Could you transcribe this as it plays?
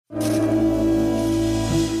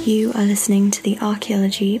You are listening to the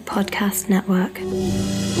Archaeology Podcast Network.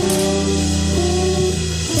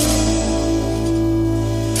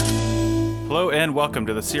 Hello and welcome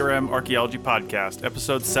to the CRM Archaeology Podcast,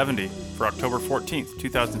 episode 70 for October 14th,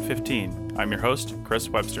 2015. I'm your host, Chris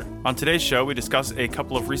Webster. On today's show, we discuss a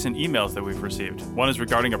couple of recent emails that we've received. One is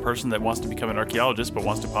regarding a person that wants to become an archaeologist but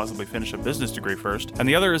wants to possibly finish a business degree first, and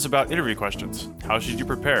the other is about interview questions. How should you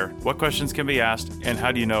prepare? What questions can be asked? And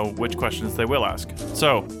how do you know which questions they will ask?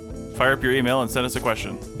 So, fire up your email and send us a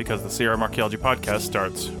question, because the CRM Archaeology Podcast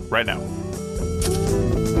starts right now.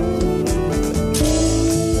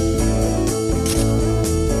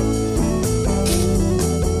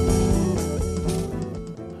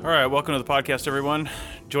 All right, welcome to the podcast, everyone.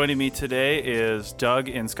 Joining me today is Doug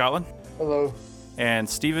in Scotland. Hello. And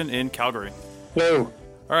Stephen in Calgary. Hello.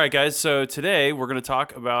 All right, guys, so today we're going to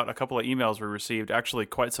talk about a couple of emails we received actually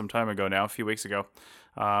quite some time ago now, a few weeks ago,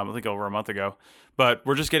 I think over a month ago. But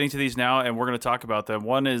we're just getting to these now, and we're going to talk about them.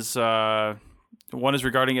 One is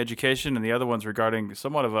regarding education, and the other one's regarding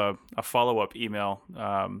somewhat of a follow-up email,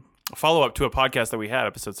 a follow-up to a podcast that we had,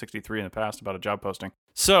 episode 63 in the past, about a job posting.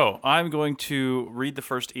 So I'm going to read the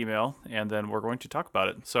first email, and then we're going to talk about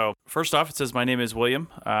it. So first off, it says, my name is William.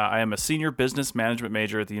 I am a senior business management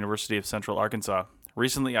major at the University of Central Arkansas.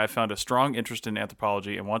 Recently, I found a strong interest in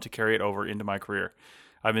anthropology and want to carry it over into my career.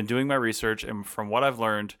 I've been doing my research, and from what I've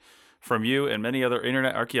learned from you and many other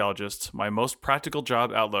internet archaeologists, my most practical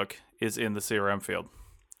job outlook is in the CRM field.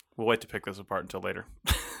 We'll wait to pick this apart until later.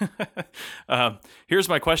 Here's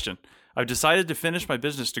my question. I've decided to finish my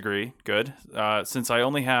business degree, since I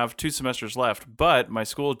only have 2 semesters left, but my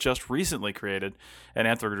school just recently created an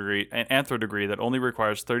anthro degree that only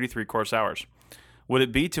requires 33 course hours. Would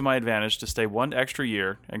it be to my advantage to stay 1 extra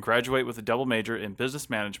year and graduate with a double major in business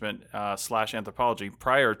management / anthropology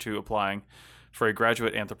prior to applying for a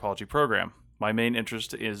graduate anthropology program? My main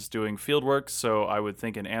interest is doing field work, so I would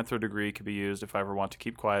think an anthro degree could be used if I ever want to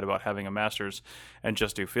keep quiet about having a master's and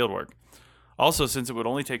just do field work. Also, since it would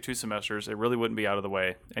only take 2 semesters, it really wouldn't be out of the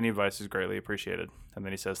way. Any advice is greatly appreciated. And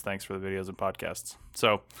then he says, thanks for the videos and podcasts.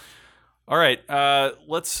 So, all right,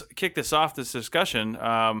 let's kick this off, this discussion.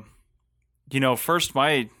 First,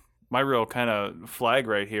 my real kind of flag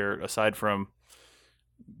right here, aside from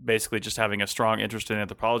basically just having a strong interest in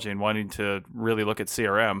anthropology and wanting to really look at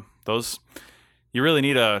CRM, you really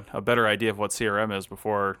need a better idea of what CRM is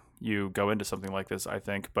before you go into something like this, I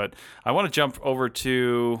think. But I want to jump over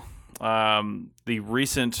to the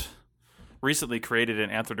recently created an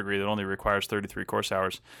anthro degree that only requires 33 course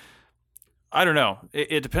hours. I don't know.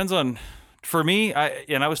 It depends on, for me,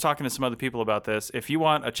 I was talking to some other people about this. If you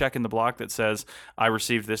want a check in the block that says, I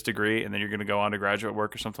received this degree, and then you're going to go on to graduate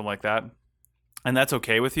work or something like that, and that's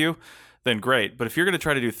okay with you, then great. But if you're going to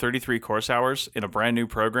try to do 33 course hours in a brand new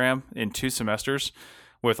program in 2 semesters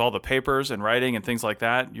with all the papers and writing and things like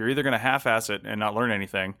that, you're either going to half-ass it and not learn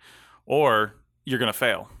anything, or you're going to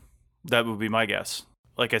fail. That would be my guess.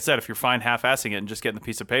 Like I said, if you're fine half-assing it and just getting the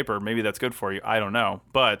piece of paper, maybe that's good for you. I don't know.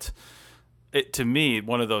 But to me,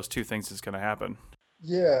 one of those 2 things is going to happen.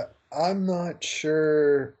 Yeah, I'm not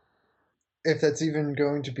sure if that's even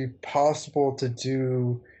going to be possible to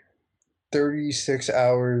do 36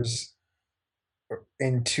 hours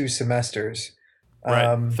in 2 semesters.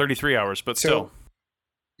 Right, 33 hours, but still.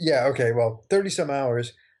 Yeah, okay, well, 30 some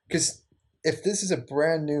hours. Because if this is a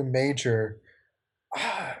brand new major,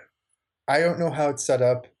 I don't know how it's set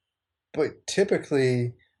up, but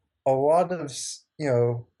typically a lot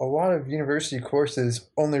of university courses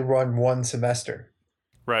only run 1 semester.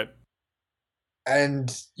 Right. And,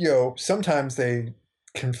 sometimes they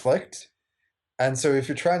conflict. And so if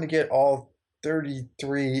you're trying to get all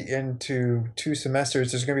 33 into 2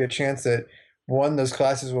 semesters, there's going to be a chance that 1, those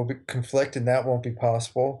classes will conflict and that won't be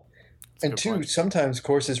possible. And 2, sometimes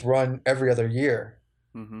courses run every other year.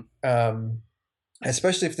 Mm-hmm.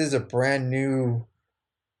 Especially if this is a brand new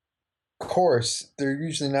course, they're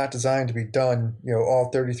usually not designed to be done,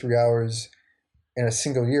 all 33 hours in a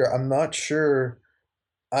single year. I'm not sure,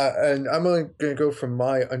 and I'm only going to go from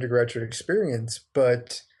my undergraduate experience,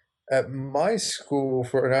 but at my school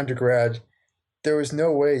for an undergrad, there was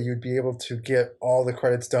no way you'd be able to get all the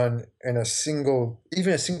credits done in a single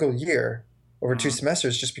year over 2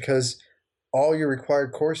 semesters, just because all your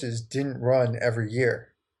required courses didn't run every year.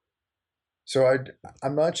 So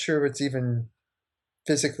I'm not sure if it's even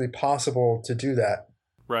physically possible to do that.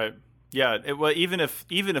 Right. Yeah. Well, even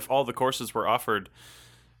if all the courses were offered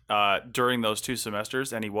during those 2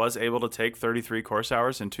 semesters, and he was able to take 33 course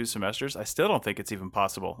hours in 2 semesters, I still don't think it's even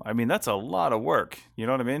possible. I mean, that's a lot of work. You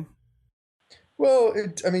know what I mean? Well,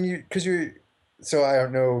 so I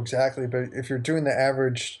don't know exactly, but if you're doing the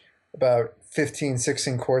average about 15,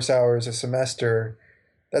 16 course hours a semester.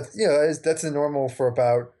 That's that's the normal for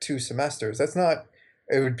about 2 semesters. That's not.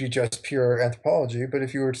 It would be just pure anthropology. But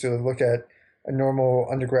if you were to look at a normal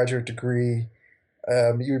undergraduate degree,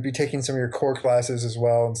 you would be taking some of your core classes as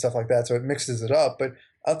well and stuff like that. So it mixes it up. But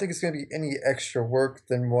I don't think it's going to be any extra work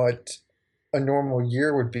than what a normal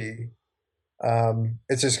year would be.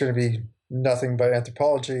 It's just going to be nothing but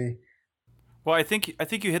anthropology. Well, I think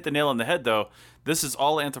you hit the nail on the head though. This is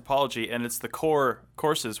all anthropology and it's the core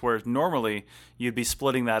courses where normally you'd be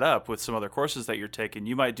splitting that up with some other courses that you're taking.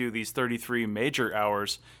 You might do these 33 major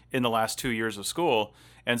hours in the last 2 years of school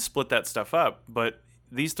and split that stuff up. But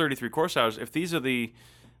these 33 course hours, if these are the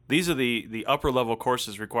upper level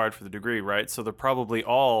courses required for the degree, right? So they're probably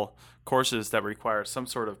all courses that require some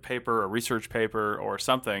sort of paper or research paper or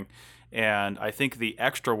something. And I think the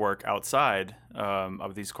extra work outside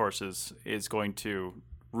of these courses is going to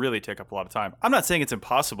really take up a lot of time. I'm not saying it's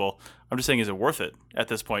impossible. I'm just saying, is it worth it at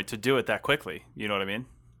this point to do it that quickly? You know what I mean?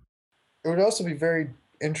 It would also be very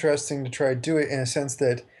interesting to try to do it in a sense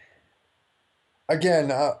that,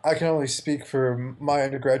 again, I can only speak for my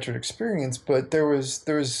undergraduate experience, but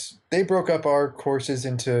they broke up our courses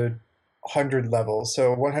into 100 levels.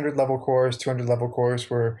 So 100 level course, 200 level course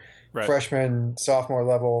were Right. freshman, sophomore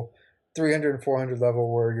level, 300 and 400 level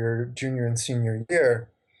were your junior and senior year.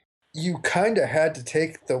 You kind of had to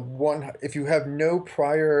take the one, if you have no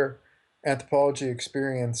prior anthropology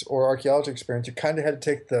experience or archaeology experience, you kind of had to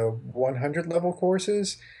take the 100 level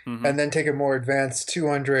courses Mm-hmm. and then take a more advanced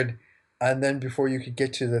 200, and then before you could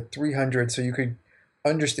get to the 300 so you could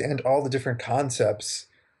understand all the different concepts.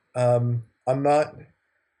 I'm not,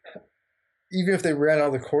 even if they ran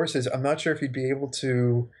all the courses, I'm not sure if you'd be able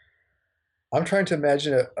to. I'm trying to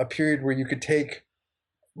imagine a period where you could take,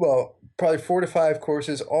 well, probably 4 to 5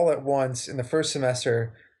 courses all at once in the first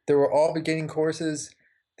semester. They were all beginning courses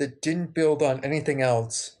that didn't build on anything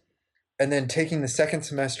else. And then taking the second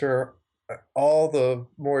semester, all the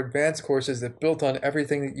more advanced courses that built on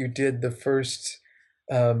everything that you did the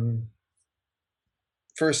um,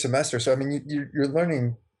 first semester. So, I mean, you're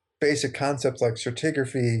learning basic concepts like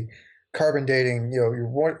stratigraphy, carbon dating, your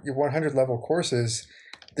 100 level courses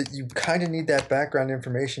that you kind of need that background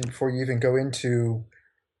information before you even go into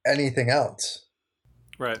anything else.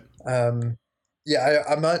 Right. Um, yeah,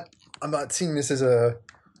 I'm not seeing this as a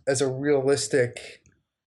realistic.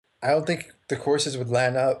 I don't think the courses would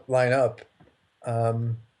line up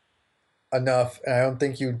um, enough, and I don't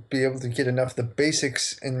think you'd be able to get enough of the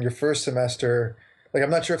basics in your first semester. Like, I'm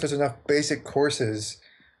not sure if there's enough basic courses.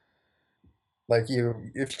 Like, if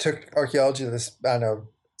you took archaeology to this, I don't know,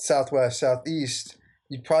 southwest, southeast,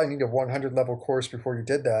 you'd probably need a 100 level course before you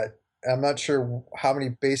did that. And I'm not sure how many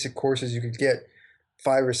basic courses you could get,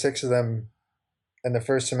 5 or 6 of them in the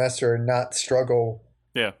first semester, and not struggle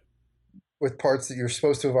Yeah. with parts that you're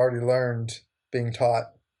supposed to have already learned being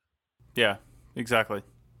taught. Yeah. Exactly.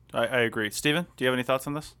 I agree. Steven, do you have any thoughts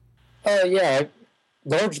on this? Yeah, I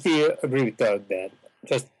largely agree with Doug that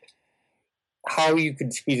just how you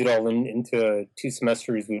could squeeze it all into 2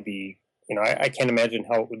 semesters would be, I can't imagine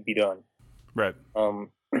how it would be done. Right.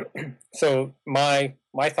 So my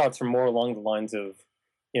thoughts are more along the lines of,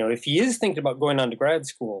 if he is thinking about going on to grad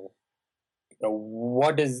school,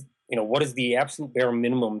 what is the absolute bare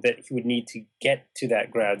minimum that he would need to get to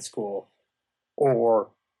that grad school, or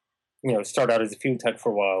start out as a field tech for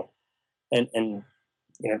a while, and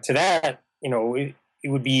to that, it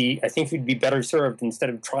would be, I think we'd be better served instead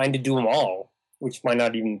of trying to do them all, which might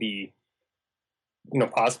not even be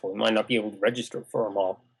possible. He might not be able to register for them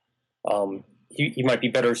all. He might be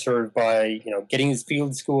better served by getting his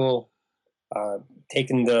field school,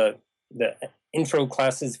 taking the intro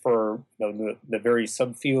classes for the various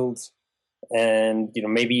subfields, and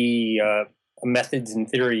maybe methods and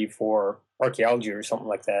theory for archaeology or something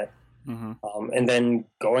like that, Mm-hmm. and then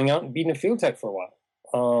going out and being a field tech for a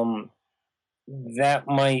while. That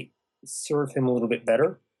might serve him a little bit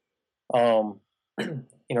better. The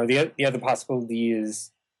other possibility is,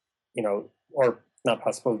 or not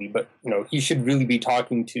possibility, but he should really be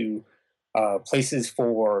talking to places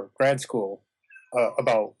for grad school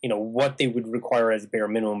about what they would require as bare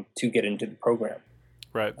minimum to get into the program.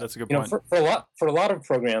 Right. That's a good point. For a lot of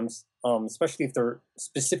programs, especially if they're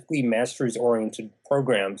specifically master's oriented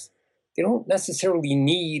programs, they don't necessarily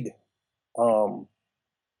need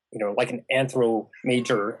like an anthro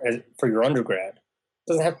major for your undergrad.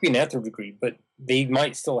 It doesn't have to be an anthro degree, but they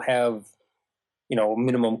might still have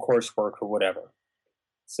minimum coursework or whatever.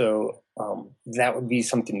 So that would be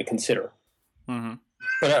something to consider. Mm-hmm.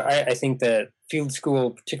 But I think that field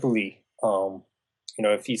school, particularly,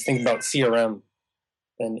 if you think about CRM,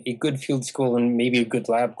 then a good field school and maybe a good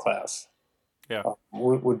lab class Yeah.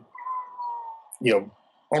 Would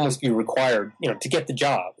almost be required, to get the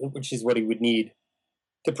job, which is what he would need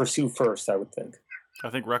to pursue first, I would think. I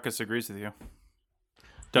think Ruckus agrees with you.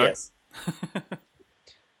 Doug? Yes.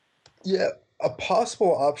 Yeah, a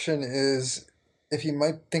possible option is if you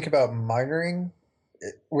might think about minoring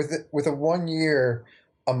with a 1 year,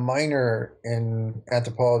 a minor in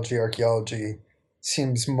anthropology, archaeology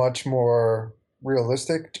seems much more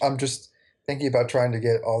realistic. I'm just thinking about trying to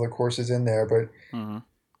get all the courses in there, but Mm-hmm.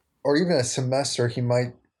 or even a semester, he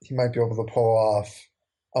might be able to pull off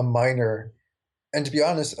a minor. And to be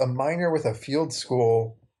honest, a minor with a field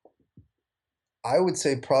school, I would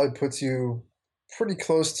say probably puts you pretty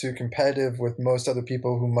close to competitive with most other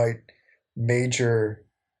people who might major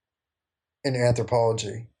in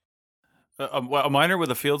anthropology. A minor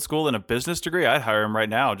with a field school and a business degree, I'd hire him right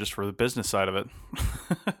now just for the business side of it.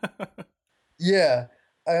 Yeah,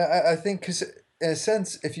 I think because in a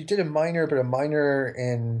sense, if you did a minor, but a minor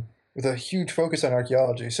in with a huge focus on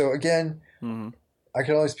archaeology. So again, Mm-hmm. I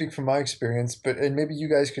can only speak from my experience, but and maybe you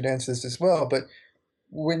guys could answer this as well. But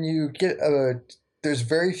when you get there's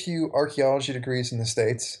very few archaeology degrees in the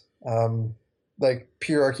States, like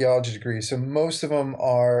pure archaeology degrees. So most of them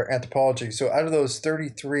are anthropology. So out of those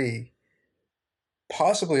 33,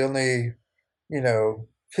 possibly only,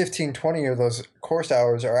 15, 20 of those course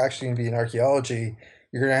hours are actually going to be in archaeology.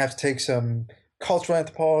 You're going to have to take some cultural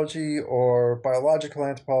anthropology or biological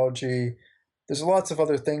anthropology. There's lots of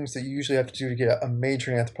other things that you usually have to do to get a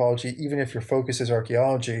major in anthropology, even if your focus is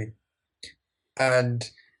archaeology. And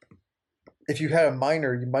if you had a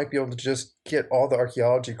minor, you might be able to just get all the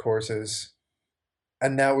archaeology courses,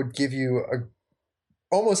 and that would give you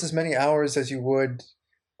almost as many hours as you would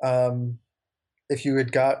um, if you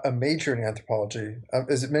had got a major in anthropology,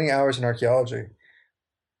 as many hours in archaeology.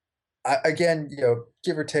 Again,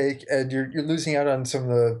 give or take, and you're losing out on some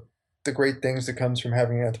of the great things that comes from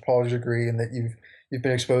having an anthropology degree, and that you've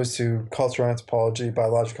been exposed to cultural anthropology,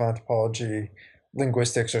 biological anthropology,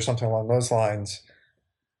 linguistics, or something along those lines.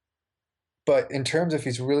 But in terms of if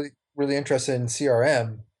he's really, really interested in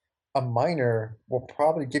CRM, a minor will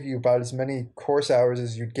probably give you about as many course hours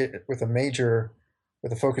as you'd get with a major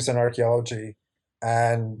with a focus on archaeology.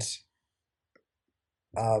 And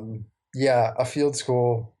yeah, a field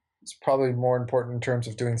school is probably more important in terms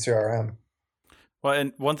of doing CRM. Well,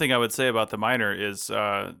 and one thing I would say about the minor is,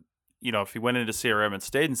 if he went into CRM and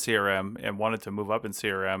stayed in CRM and wanted to move up in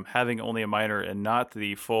CRM, having only a minor and not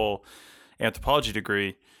the full anthropology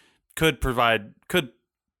degree could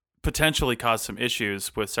potentially cause some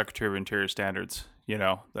issues with Secretary of Interior standards.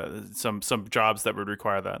 Some jobs that would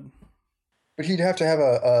require that. But he'd have to have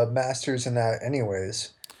a master's in that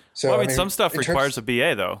anyways. So Well, I mean some stuff requires a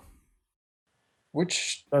BA though.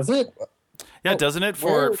 Which That's it. Yeah, doesn't it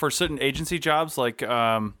for certain agency jobs like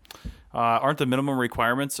aren't the minimum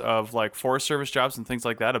requirements of like Forest Service jobs and things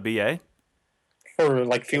like that a BA? For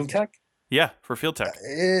like field tech? Yeah, for field tech.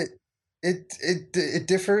 It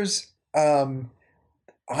differs.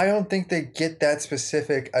 I don't think they get that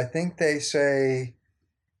specific. I think they say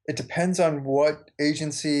it depends on what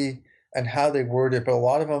agency and how they word it, but a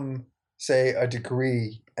lot of them say a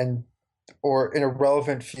degree or in a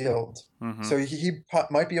relevant field. Mm-hmm. So he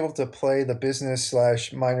might be able to play the business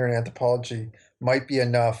 / minor in anthropology might be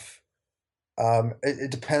enough.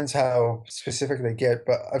 It depends how specific they get,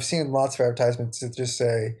 but I've seen lots of advertisements that just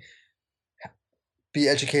say be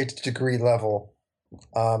educated to degree level.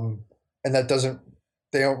 And that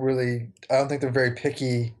they don't really, I don't think they're very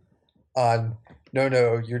picky on,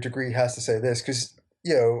 no, your degree has to say this. Because,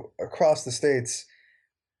 across the states,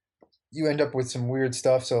 you end up with some weird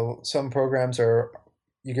stuff. So some programs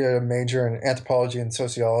you get a major in anthropology and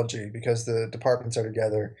sociology because the departments are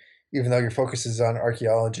together, even though your focus is on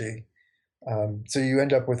archaeology. So you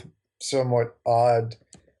end up with somewhat odd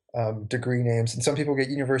degree names. And some people get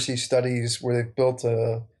university studies where they've built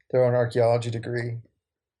their own archaeology degree.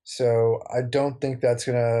 So I don't think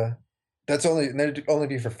that'd only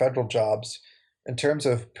be for federal jobs. In terms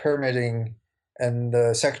of permitting and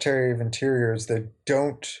the Secretary of Interiors, they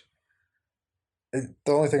don't. The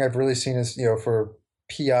only thing I've really seen is for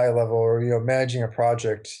PI level or managing a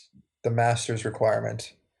project, the master's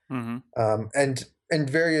requirement. Mm-hmm. And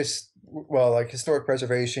various like historic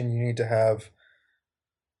preservation, you need to have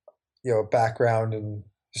background in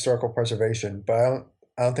historical preservation. But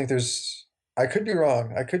I don't think there's. I could be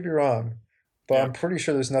wrong. But Yeah. I'm pretty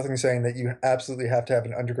sure there's nothing saying that you absolutely have to have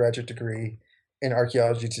an undergraduate degree in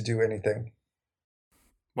archaeology to do anything.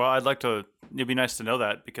 Well, it'd be nice to know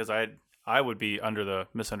that because I would be under the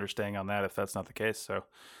misunderstanding on that if that's not the case. So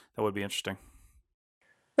that would be interesting.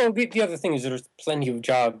 Well, the other thing is there's plenty of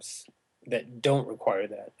jobs that don't require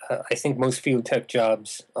that. I think most field tech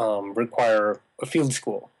jobs require a field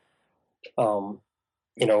school.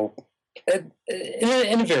 You know, and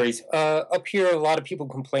it varies. Up here, a lot of people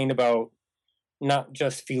complain about not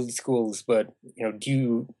just field schools, but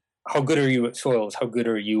how good are you at soils? How good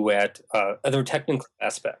are you at other technical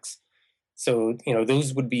aspects? So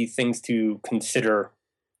those would be things to consider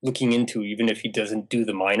looking into, even if he doesn't do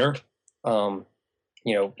the minor. Um,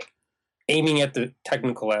 you know, Aiming at the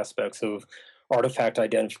technical aspects of artifact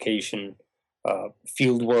identification,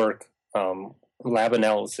 field work, lab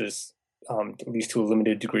analysis, at least to a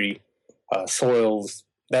limited degree, soils,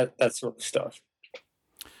 that sort of stuff.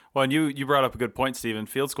 Well, and you brought up a good point, Stephen.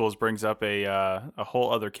 Field schools brings up a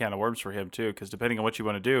whole other can of worms for him too, because depending on what you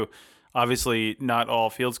want to do, obviously not all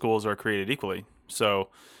field schools are created equally. So,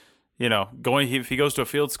 if he goes to a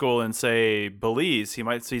field school in say Belize, he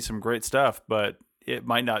might see some great stuff, but it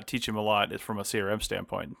might not teach him a lot from a CRM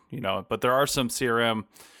standpoint. But there are some CRM,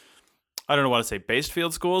 I don't know what to say, based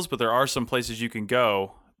field schools, but there are some places you can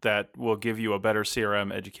go that will give you a better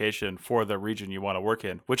CRM education for the region you want to work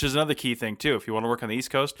in, which is another key thing too. If you want to work on the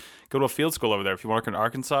East Coast, go to a field school over there. If you want to work in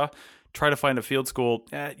Arkansas, try to find a field school,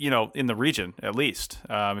 in the region at least.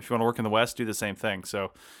 If you want to work in the West, do the same thing.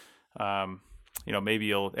 So, maybe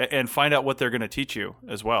you'll, and find out what they're going to teach you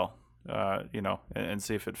as well, and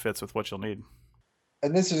see if it fits with what you'll need.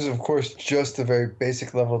 And this is, of course, just the very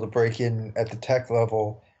basic level to break in at the tech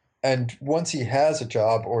level. And once he has a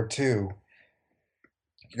job or two,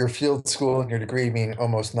 your field school and your degree mean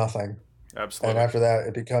almost nothing. Absolutely. And after that,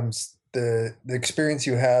 it becomes the experience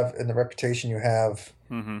you have and the reputation you have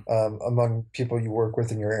among people you work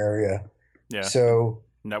with in your area. Yeah. So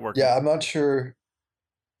networking. Yeah, I'm not sure.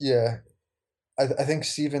 Yeah, I think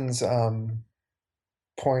Stephen's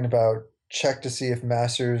point about check to see if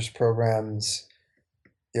master's programs,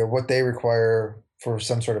 what they require for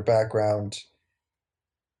some sort of background,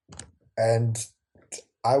 and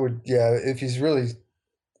I would, if he's really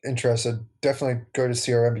interested, definitely go to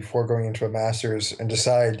CRM before going into a master's and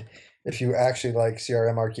decide if you actually like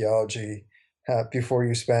CRM archaeology before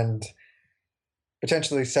you spend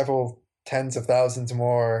potentially several tens of thousands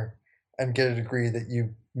more and get a degree that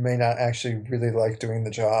you may not actually really like doing the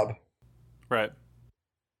job. Right.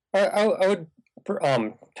 I would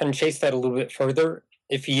kind of chase that a little bit further.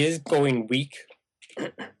 If he is going weak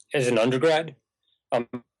as an undergrad,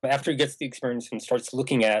 after he gets the experience and starts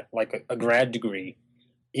looking at like a grad degree,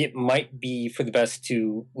 it might be for the best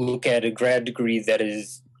to look at a grad degree that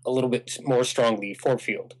is a little bit more strongly for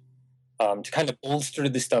field, to kind of bolster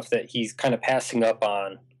the stuff that he's kind of passing up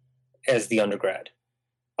on as the undergrad.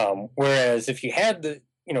 Whereas if you had the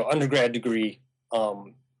undergrad degree,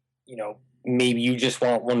 maybe you just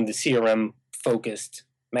want one of the CRM focused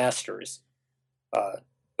masters,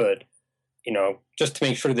 but just to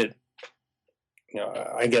make sure that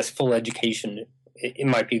I guess full education, it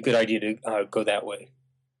might be a good idea to go that way.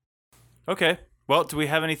 Okay. Well, do we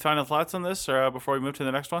have any final thoughts on this before we move to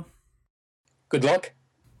the next one? Good luck.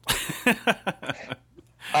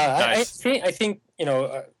 Nice. I think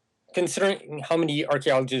considering how many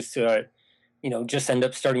archaeologists just end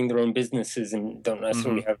up starting their own businesses and don't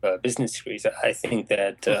necessarily have business degrees, I think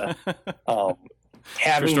that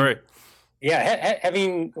having True story.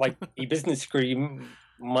 Having like a business degree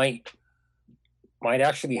might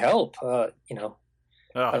actually help. I don't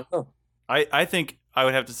know. I think I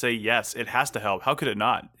would have to say yes. It has to help. How could it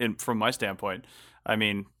not? From my standpoint, I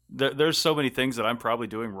mean, there's so many things that I'm probably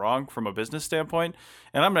doing wrong from a business standpoint,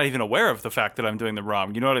 and I'm not even aware of the fact that I'm doing them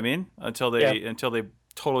wrong. You know what I mean? Until they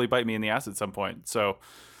totally bite me in the ass at some point. So,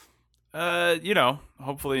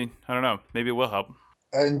 hopefully, I don't know. Maybe it will help.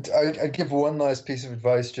 And I'd give one last piece of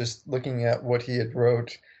advice, just looking at what he had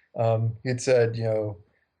wrote. He'd said,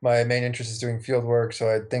 my main interest is doing field work, so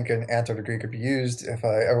I think an anthro degree could be used if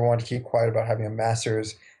I ever want to keep quiet about having a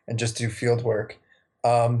master's and just do field work.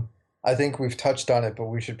 I think we've touched on it, but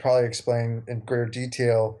we should probably explain in greater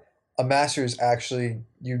detail. A master's actually,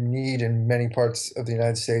 you need in many parts of the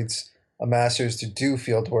United States a master's to do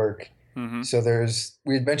field work. Mm-hmm. So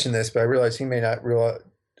we had mentioned this, but I realize he may not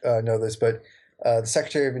know this, but the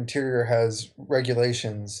Secretary of Interior has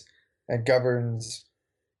regulations and governs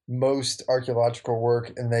most archaeological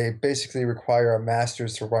work, and they basically require a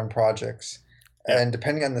master's to run projects. Yeah. And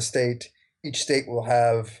depending on the state, each state will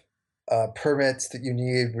have permits that you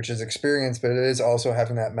need, which is experience, but it is also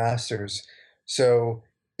having that master's. So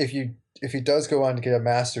if he does go on to get a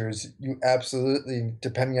master's, you absolutely,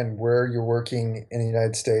 depending on where you're working in the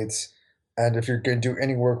United States, and if you're going to do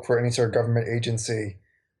any work for any sort of government agency,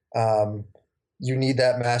 you need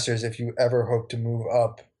that master's if you ever hope to move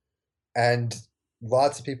up. And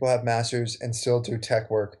lots of people have masters and still do tech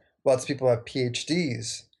work. lots of people have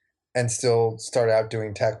PhDs and still start out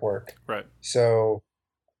doing tech work. Right. So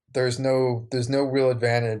there's no real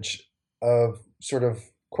advantage of sort of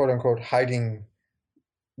quote unquote hiding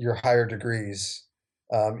your higher degrees,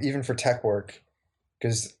 even for tech work,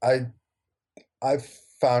 because I've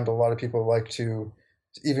found a lot of people like to,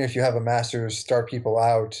 even if you have a master's, start people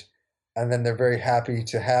out, and then they're very happy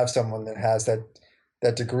to have someone that has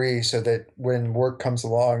that degree, so that when work comes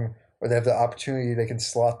along or they have the opportunity, they can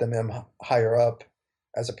slot them in higher up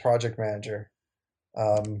as a project manager.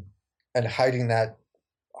 And hiding that,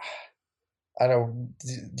 I don't.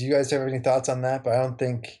 Do you guys have any thoughts on that? But I don't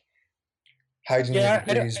think hiding your Yeah,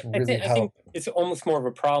 degrees really I think help. it's almost more of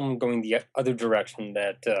a problem going the other direction,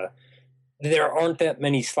 that there aren't that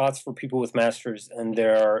many slots for people with masters, and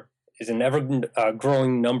there is an ever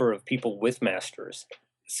growing number of people with masters.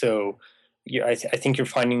 So yeah, I think you're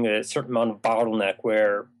finding a certain amount of bottleneck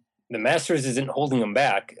where the masters isn't holding them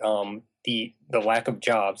back. The lack of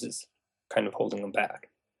jobs is kind of holding them back.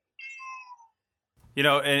 You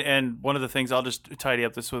know, and one of the things, I'll just tidy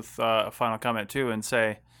up this with a final comment too, and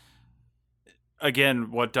say,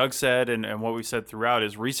 again, what Doug said and what we said throughout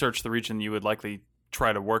is research the region you would likely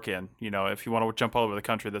try to work in. You know, if you want to jump all over the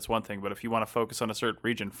country, that's one thing, but if you want to focus on a certain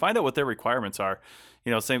region, find out what their requirements are.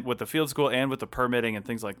 You know, same with the field school and with the permitting and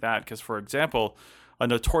things like that. Because, for example, a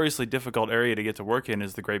notoriously difficult area to get to work in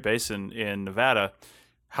is the Great Basin in Nevada.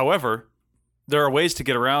 However, there are ways to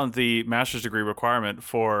get around the master's degree requirement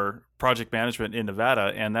for project management in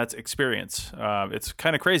Nevada, and that's experience. It's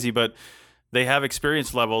kind of crazy, but they have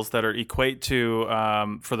experience levels that are equate to,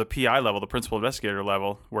 for the PI level, the principal investigator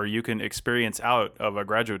level, where you can experience out of a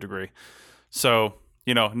graduate degree. So,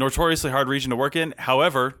 you know, notoriously hard region to work in.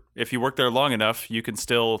 However, if you work there long enough, you can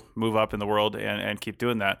still move up in the world and keep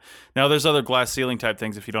doing that. Now, there's other glass ceiling type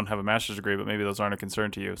things if you don't have a master's degree, but maybe those aren't a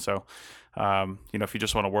concern to you. So, you know, if you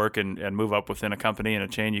just want to work and move up within a company and a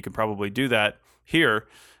chain, you can probably do that here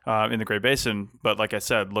in the Great Basin. But like I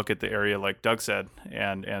said, look at the area like Doug said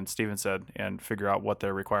and Steven said, and figure out what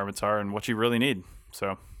their requirements are and what you really need. So,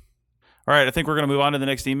 all right, I think we're going to move on to the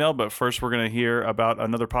next email, but first we're going to hear about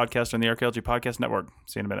another podcast on the Archaeology Podcast Network.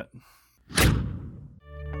 See you in a minute.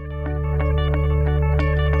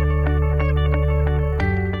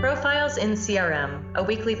 Profiles in CRM, a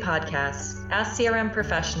weekly podcast. Ask CRM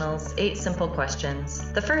professionals 8 simple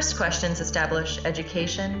questions. The first questions establish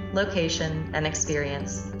education, location, and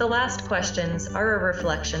experience. The last questions are a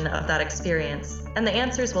reflection of that experience, and the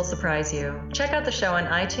answers will surprise you. Check out the show on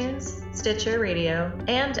iTunes, Stitcher Radio,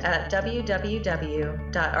 and at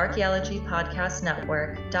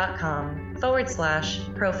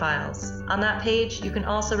www.archaeologypodcastnetwork.com/profiles. On that page, you can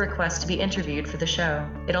also request to be interviewed for the show.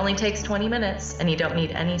 It only takes 20 minutes, and you don't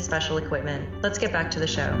need any special equipment. Let's get back to the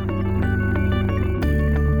show.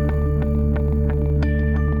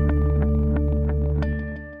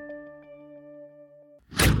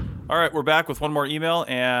 All right, we're back with one more email,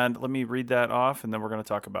 and let me read that off, and then we're going to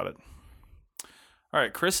talk about it. All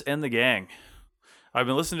right, Chris and the gang. I've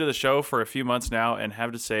been listening to the show for a few months now and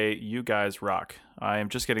have to say you guys rock. I am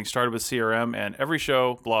just getting started with CRM, and every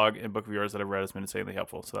show, blog, and book of yours that I've read has been insanely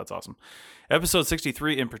helpful, so that's awesome. Episode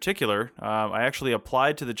 63 in particular, I actually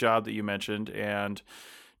applied to the job that you mentioned, and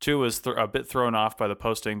 2 was a bit thrown off by the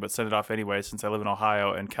posting, but sent it off anyway since I live in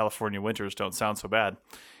Ohio and California winters don't sound so bad.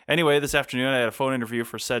 Anyway, this afternoon I had a phone interview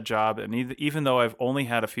for said job, and even though I've only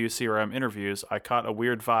had a few CRM interviews, I caught a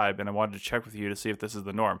weird vibe, and I wanted to check with you to see if this is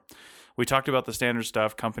the norm. We talked about the standard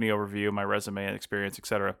stuff, company overview, my resume and experience,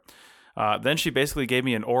 etc. Then she basically gave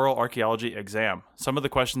me an oral archaeology exam. Some of the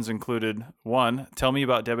questions included: 1, tell me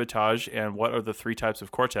about debitage and what are the 3 types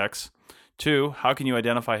of cortex. 2, how can you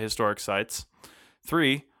identify historic sites?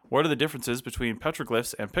 3, what are the differences between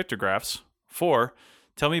petroglyphs and pictographs? 4,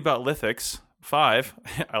 tell me about lithics. 5,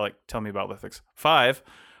 tell me about lithics. 5,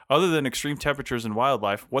 other than extreme temperatures and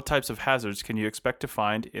wildlife, what types of hazards can you expect to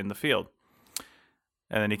find in the field?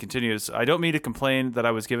 And then he continues, I don't mean to complain that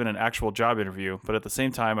I was given an actual job interview, but at the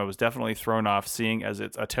same time, I was definitely thrown off seeing as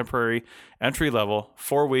it's a temporary, entry-level,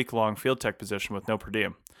 4-week-long field tech position with no per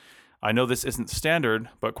diem. I know this isn't standard,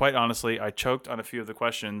 but quite honestly, I choked on a few of the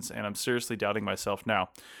questions, and I'm seriously doubting myself now.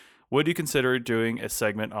 Would you consider doing a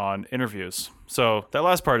segment on interviews? So that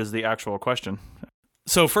last part is the actual question.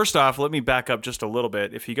 So first off, let me back up just a little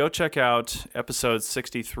bit. If you go check out episode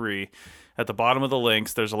 63, at the bottom of the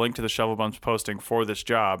links, there's a link to the Shovel Bumps posting for this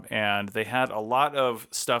job, and they had a lot of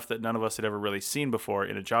stuff that none of us had ever really seen before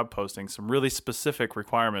in a job posting, some really specific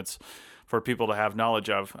requirements for people to have knowledge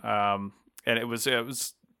of, and it was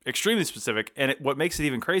extremely specific, and what makes it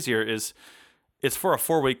even crazier is it's for a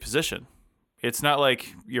 4-week position. It's not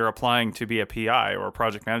like you're applying to be a PI or a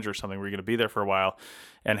project manager or something where you're going to be there for a while.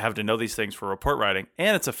 and have to know these things for report writing.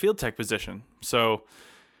 And it's a field tech position. So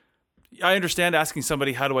I understand asking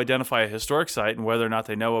somebody how to identify a historic site and whether or not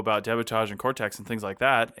they know about debitage and cortex and things like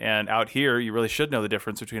that. And out here, you really should know the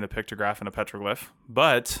difference between a pictograph and a petroglyph.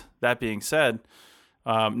 But that being said,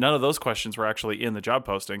 none of those questions were actually in the job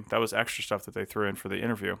posting. That was extra stuff that they threw in for the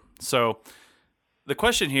interview. So the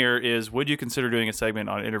question here is, would you consider doing a segment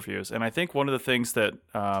on interviews? And I think one of the things that,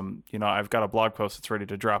 I've got a blog post that's ready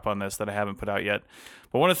to drop on this that I haven't put out yet.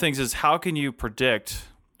 But one of the things is, how can you predict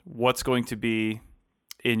what's going to be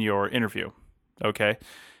in your interview? Okay.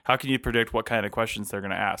 How can you predict what kind of questions they're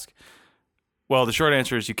going to ask? Well, the short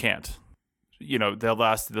answer is you can't. They'll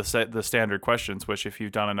ask the standard questions, which if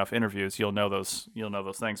you've done enough interviews, you'll know those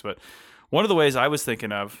things. But one of the ways I was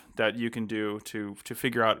thinking of that you can do to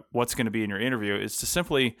figure out what's going to be in your interview is to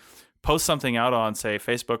simply post something out on, say,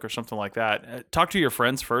 Facebook or something like that. Talk to your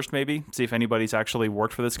friends first, maybe, see if anybody's actually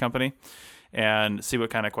worked for this company and see what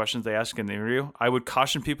kind of questions they ask in the interview. I would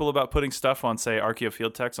caution people about putting stuff on, say, Archeo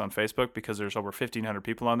Field Techs on Facebook, because there's over 1,500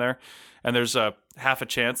 people on there. And there's a half a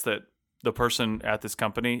chance that the person at this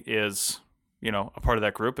company is, a part of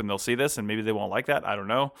that group, and they'll see this and maybe they won't like that. I don't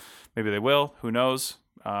know. Maybe they will. Who knows?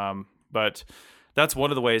 But that's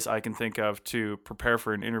one of the ways I can think of to prepare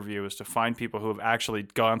for an interview, is to find people who have actually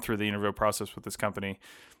gone through the interview process with this company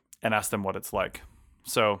and ask them what it's like.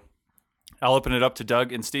 So I'll open it up to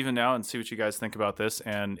Doug and Stephen now and see what you guys think about this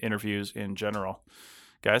and interviews in general.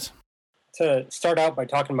 Guys? To start out by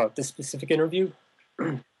talking about this specific interview,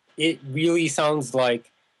 it really sounds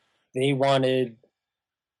like they wanted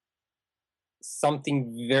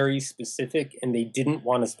something very specific, and they didn't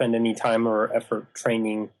want to spend any time or effort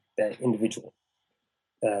training that individual.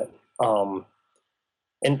 Because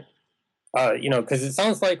it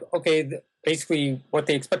sounds like, okay, basically what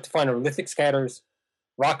they expect to find are lithic scatters,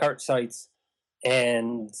 rock art sites,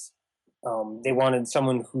 and they wanted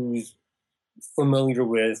someone who's familiar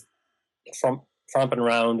with tromping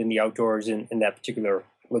around in the outdoors in that particular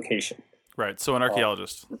location. Right. So an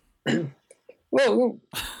archaeologist. Well,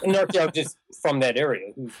 an archaeologist from that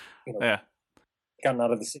area who's gotten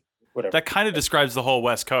out of the city, whatever. That kind of describes the whole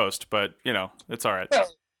West Coast, but it's all right. Well,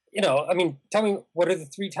 tell me, what are the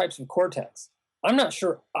 3 types of cortex? I'm not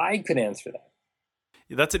sure I could answer that.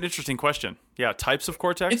 That's an interesting question. Yeah, types of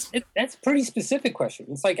cortex? That's a pretty specific question.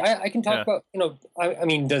 It's like I can talk about,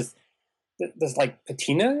 does like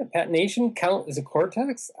patination count as a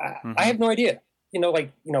cortex? I have no idea.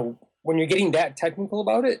 When you're getting that technical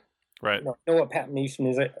about it, right? Know what patination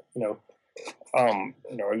is?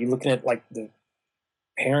 Are you looking at like the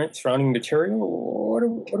parent surrounding material? What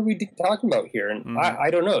are we talking about here? And I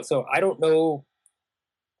don't know. So I don't know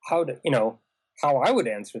how I would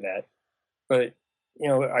answer that, but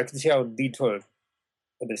I can see how it would lead to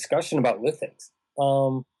a discussion about lithics.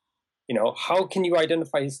 How can you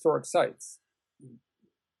identify historic sites?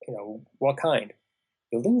 What kind?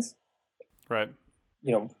 Buildings? Right.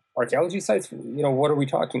 Archaeology sites? What are we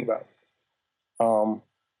talking about?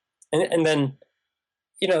 And then,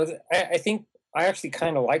 I think I actually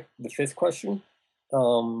kind of like the 5th question.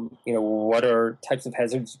 What are types of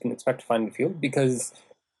hazards you can expect to find in the field? Because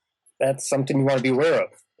that's something you want to be aware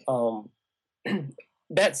of.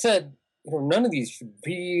 That said, none of these should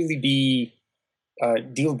really be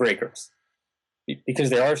deal breakers, because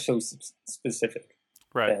they are so specific.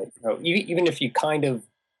 Right. Even if you kind of,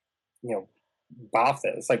 boff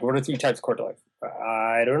that, it's like, what are 3 types of cortex?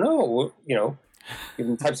 I don't know.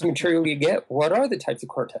 Given the types of material you get, what are the types of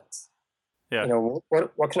cortex? Yeah.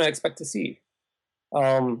 What can I expect to see?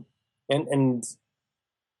 And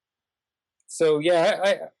so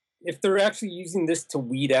if they're actually using this to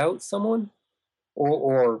weed out someone,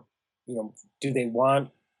 or do they want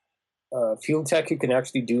a field tech who can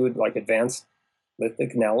actually do it like advanced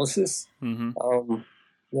lithic analysis? Mm-hmm.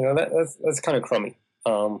 That's kind of crummy.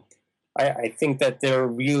 I think that they're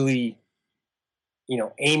really,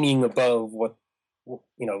 aiming above what,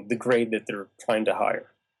 the grade that they're trying to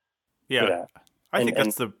hire. Yeah, I think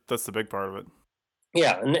that's the big part of it.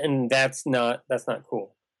 Yeah, and that's not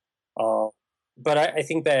cool. But I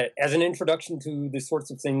think that as an introduction to the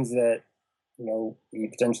sorts of things that the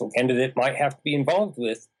potential candidate might have to be involved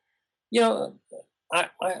with, I'm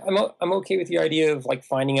okay with the idea of like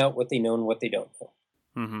finding out what they know and what they don't know.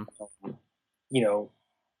 Mm-hmm.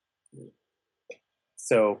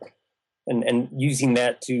 So and using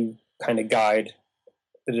that to kind of guide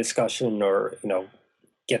the discussion, or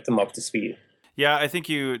get them up to speed. Yeah, I think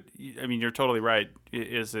you're totally right.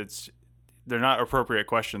 They're not appropriate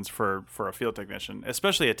questions for a field technician,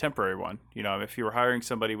 especially a temporary one. If you were hiring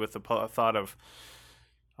somebody with the thought of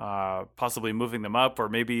possibly moving them up, or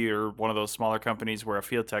maybe you're one of those smaller companies where a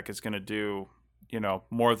field tech is going to do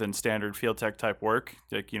more than standard field tech type work.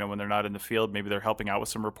 Like, when they're not in the field, maybe they're helping out with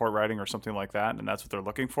some report writing or something like that, and that's what they're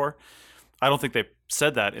looking for. I don't think they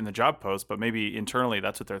said that in the job post, but maybe internally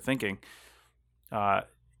that's what they're thinking.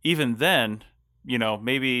 Even then,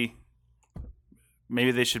 maybe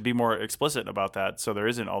they should be more explicit about that, so there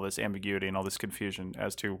isn't all this ambiguity and all this confusion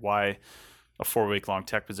as to why a 4-week-long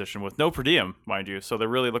tech position with no per diem, mind you. So they're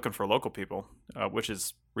really looking for local people, which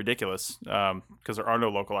is ridiculous because there are no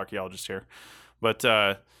local archaeologists here. But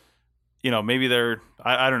maybe they're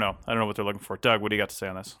I don't know. I don't know what they're looking for. Doug, what do you got to say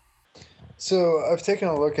on this? So I've taken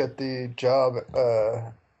a look at the job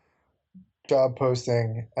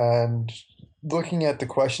posting and looking at the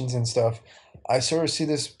questions and stuff. I sort of see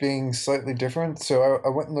this being slightly different. So I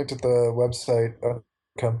went and looked at the website of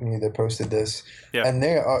the company that posted this, Yeah. and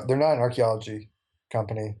they're not an archaeology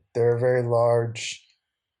company. They're a very large,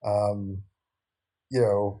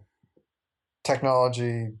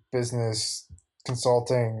 technology business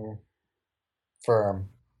consulting firm.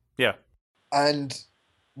 Yeah. And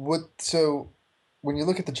when you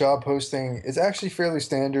look at the job posting, it's actually fairly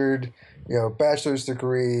standard, bachelor's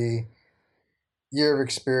degree, year of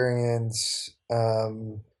experience.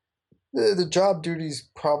 The job duties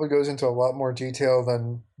probably goes into a lot more detail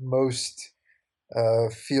than most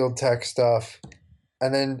field tech stuff.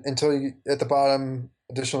 And then at the bottom,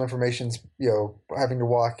 additional information's, having to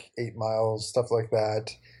walk 8 miles, stuff like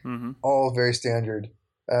that. Mm-hmm. All very standard.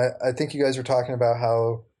 I think you guys were talking about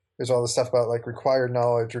how there's all this stuff about like required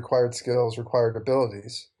knowledge, required skills, required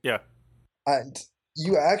abilities. Yeah. And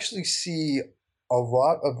you actually see a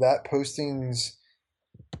lot of that postings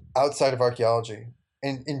outside of archaeology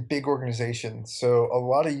in big organizations. So a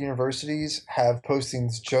lot of universities have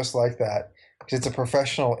postings just like that because it's a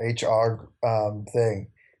professional HR thing.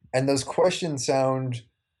 And those questions sound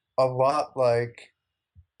a lot like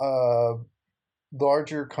a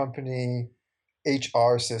larger company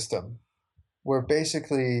HR system, where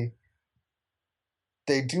basically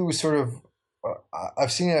they do sort of,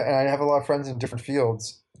 I've seen it, and I have a lot of friends in different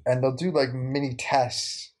fields, and they'll do like mini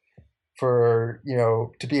tests for,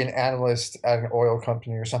 to be an analyst at an oil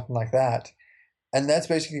company or something like that. And that's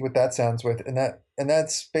basically what that sounds with. And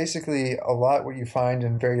that's basically a lot what you find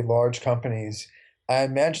in very large companies. I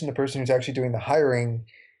imagine the person who's actually doing the hiring,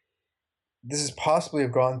 this is possibly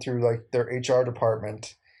have gone through like their HR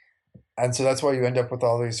department. And so that's why you end up with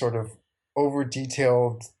all these sort of over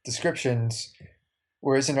detailed descriptions.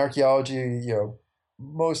 Whereas in archaeology,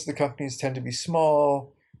 most of the companies tend to be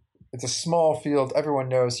small. It's a small field. Everyone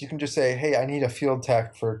knows. You can just say, hey, I need a field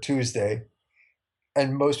tech for Tuesday.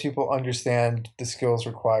 And most people understand the skills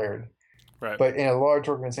required. Right. But in a large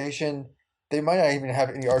organization, they might not even have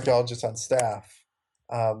any archaeologists on staff.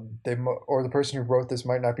 Or the person who wrote this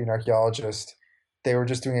might not be an archaeologist. They were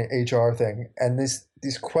just doing an HR thing. And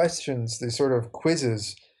these questions, these sort of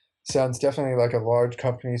quizzes, sounds definitely like a large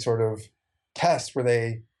company sort of test where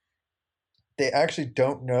they actually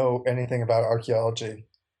don't know anything about archaeology.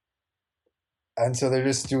 And so they're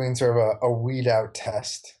just doing sort of a weed out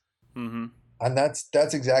test. Mm-hmm. And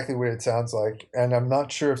that's exactly what it sounds like. And I'm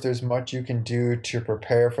not sure if there's much you can do to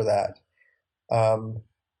prepare for that.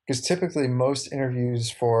 Because typically most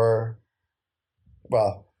interviews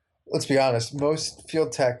let's be honest, most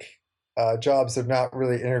field tech jobs are not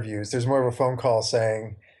really interviews. There's more of a phone call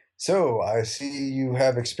saying, so I see you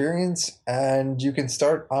have experience and you can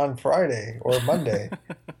start on Friday or Monday.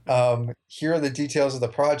 Here are the details of the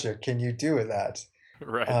project. Can you do that?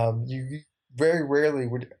 Right. You very rarely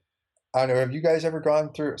would. I don't know. Have you guys ever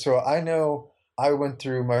gone through? So I know I went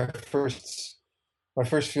through my first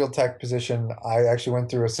field tech position. I actually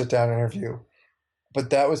went through a sit down interview, but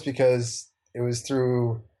that was because it was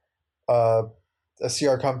through a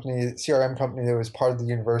CRM company that was part of the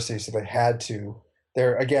university, so they had to.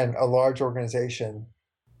 They're, again, a large organization,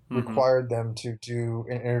 required them to do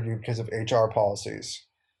an interview because of HR policies.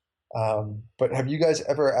 But have you guys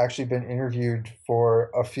ever actually been interviewed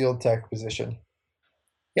for a field tech position?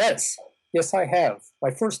 Yes, I have.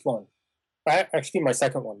 My first one, actually my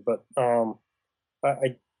second one, but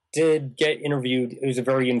I did get interviewed. It was a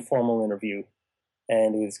very informal interview,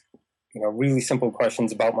 and it was, really simple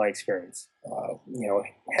questions about my experience.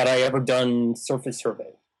 Had I ever done surface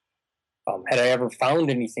survey? Had I ever found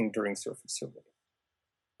anything during surface survey?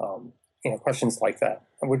 Questions like that,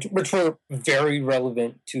 which were very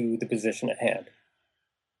relevant to the position at hand.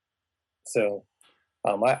 So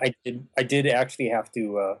I did actually have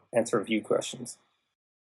to answer a few questions.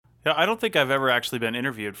 Yeah, I don't think I've ever actually been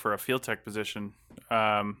interviewed for a field tech position.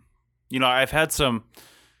 I've had some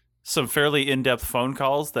fairly in-depth phone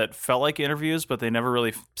calls that felt like interviews, but they never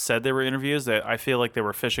really said they were interviews. I feel like they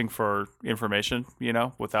were fishing for information,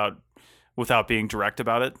 without without being direct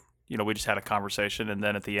about it. We just had a conversation, and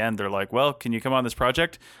then at the end, they're like, "Well, can you come on this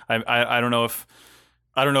project?" I don't know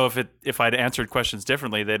if I'd answered questions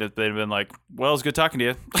differently, they'd been like, "Well, it's good talking to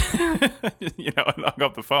you," and hung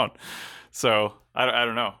up the phone. So I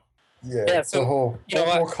don't know. Yeah. So the whole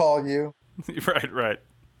we'll call you. Right.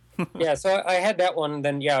 Yeah. So I had that one.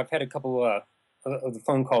 Then I've had a couple of the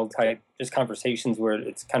phone call type just conversations where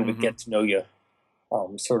it's kind of a get to know you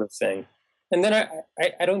sort of thing. And then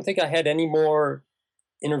I don't think I had any more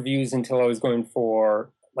interviews until I was going for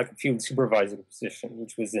like a field supervisor position,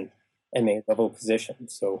 which was an MA level position.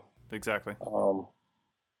 So exactly.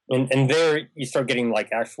 And there you start getting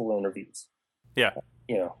like actual interviews. Yeah.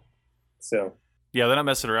 So. Yeah, they're not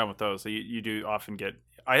messing around with those. So you do often get.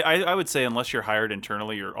 I would say unless you're hired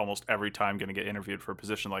internally, you're almost every time going to get interviewed for a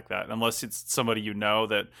position like that. Unless it's somebody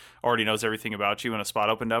that already knows everything about you and a spot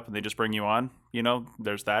opened up and they just bring you on.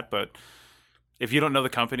 There's that. But if you don't know the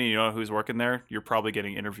company, you don't know who's working there, you're probably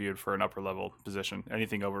getting interviewed for an upper level position,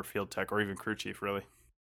 anything over field tech or even crew chief, really.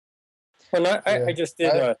 Well, I just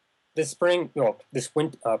did this spring,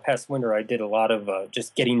 past winter, I did a lot of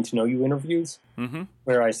just getting to know you interviews,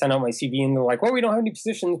 where I sent out my CV and they're like, "Well, we don't have any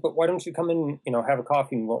positions, but why don't you come in, have a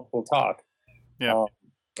coffee and we'll talk." Yeah.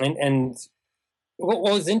 And what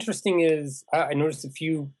was interesting is I noticed a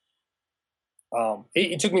few.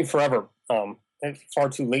 It took me forever, far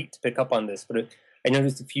too late to pick up on this, but I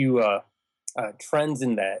noticed a few trends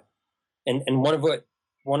in that, and one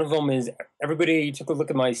of them is everybody took a look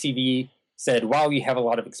at my CV. Said, "Wow, you have a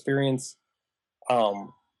lot of experience,"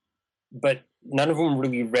 but none of them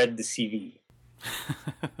really read the CV.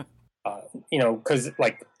 Because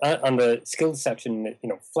like on the skills section,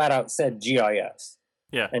 flat out said GIS.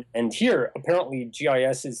 Yeah. And here apparently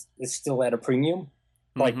GIS is still at a premium.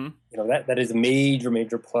 Like that is a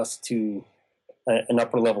major plus to an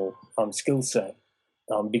upper level skill set,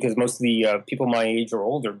 because most of the people my age or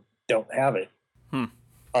older don't have it.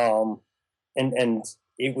 And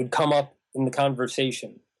it would come up in the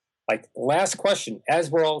conversation, like last question, as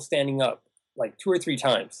we're all standing up, like 2 or 3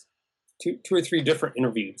 times, two or three different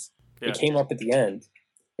interviews. It came up at the end,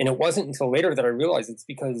 and it wasn't until later that I realized it's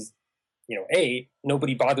because,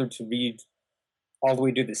 nobody bothered to read all the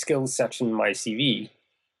way to the skills section in my CV.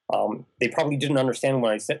 They probably didn't understand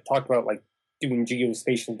when I talked about like doing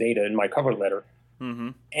geospatial data in my cover letter,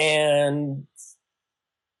 and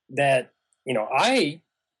that I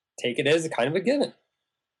take it as a kind of a given.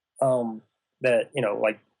 That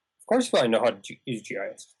like, of course I know how to use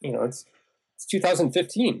GIS. It's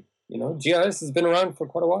 2015. GIS has been around for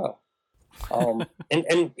quite a while.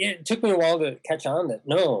 And it took me a while to catch on that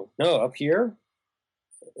no, up here,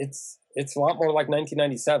 it's a lot more like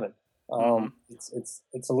 1997.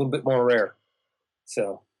 It's a little bit more rare.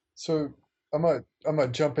 So I'm gonna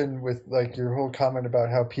jump in with like your whole comment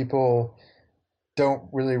about how people don't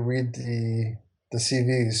really read the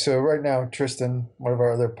CVs. So right now, Tristan, one of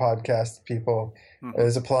our other podcast people,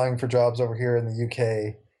 is applying for jobs over here in the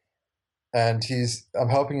UK, and I'm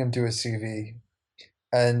helping him do a CV.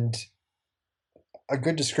 And a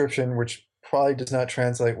good description, which probably does not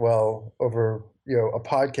translate well over a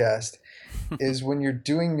podcast, is when you're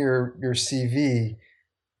doing your CV,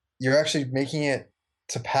 you're actually making it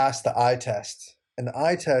to pass the eye test. And the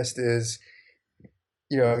eye test is,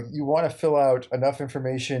 you want to fill out enough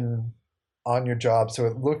information on your job so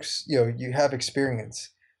it looks, you have experience.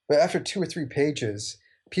 But after 2 or 3 pages,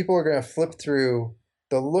 people are going to flip through.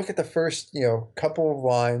 They'll look at the first, couple of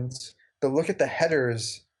lines. They'll look at the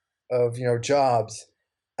headers of, jobs.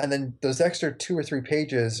 And then those extra 2 or 3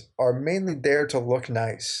 pages are mainly there to look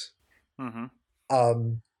nice. And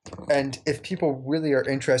if people really are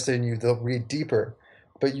interested in you, they'll read deeper.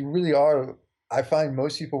 But you really are. I find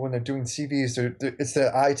most people when they're doing CVs, it's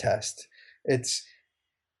the eye test. It's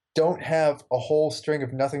don't have a whole string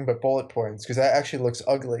of nothing but bullet points, because that actually looks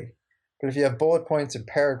ugly. But if you have bullet points and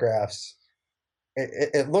paragraphs,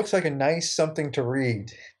 it looks like a nice something to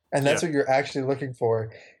read. And that's what you're actually looking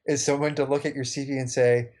for, is someone to look at your CV and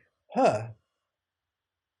say,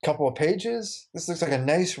 couple of pages? This looks like a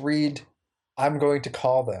nice read. I'm going to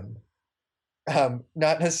call them.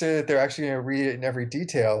 Not necessarily that they're actually going to read it in every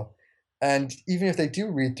detail. And even if they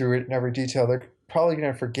do read through it in every detail, they're probably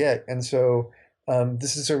going to forget. And so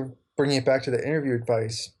this is sort of bringing it back to the interview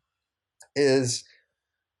advice, is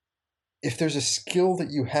if there's a skill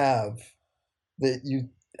that you have that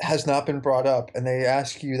has not been brought up, and they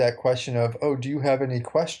ask you that question of, oh, do you have any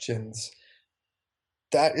questions?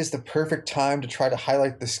 That is the perfect time to try to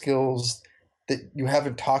highlight the skills that you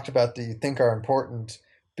haven't talked about that you think are important,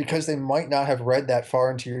 because they might not have read that far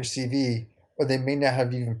into your CV, or they may not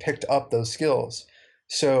have even picked up those skills.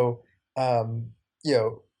 So,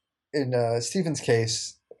 in Stephen's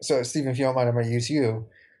case, so Stephen, if you don't mind, I'm going to use you.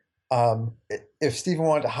 If Stephen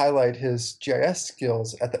wanted to highlight his GIS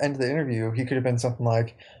skills at the end of the interview, he could have been something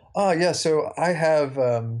like, "Oh yeah, so I have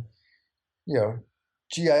you know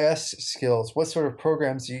GIS skills. What sort of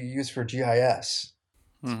programs do you use for GIS?"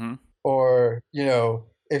 Mm-hmm. Or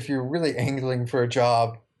if you're really angling for a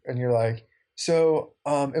job and you're like, "So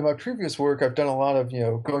in my previous work, I've done a lot of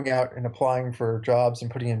going out and applying for jobs and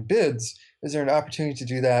putting in bids. Is there an opportunity to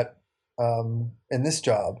do that in this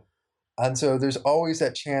job?" And so there's always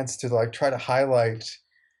that chance to like try to highlight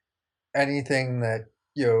anything that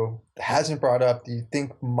hasn't brought up that you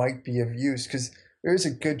think might be of use, because there's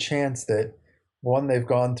a good chance that one, they've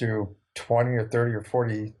gone through 20 or 30 or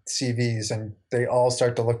 40 CVs and they all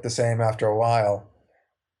start to look the same after a while.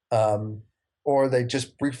 Um, or they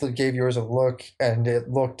just briefly gave yours a look and it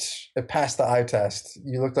passed the eye test.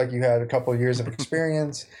 You looked like you had a couple of years of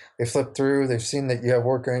experience. They flipped through, they've seen that you have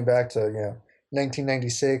work going back to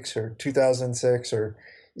 1996 or 2006 or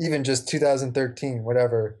even just 2013,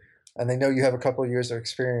 whatever, and they know you have a couple of years of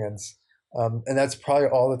experience, and that's probably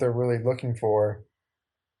all that they're really looking for.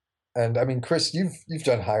 And I mean, Chris, you've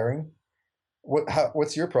done hiring.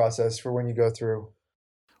 What's your process for when you go through?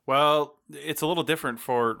 Well, it's a little different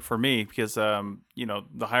for me because the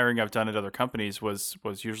hiring I've done at other companies was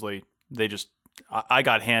usually I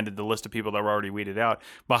got handed the list of people that were already weeded out.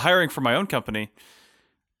 But hiring for my own company,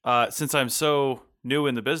 since I'm so new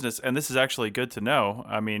in the business, and this is actually good to know,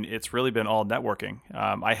 I mean, it's really been all networking.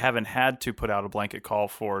 I haven't had to put out a blanket call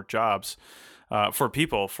for jobs, for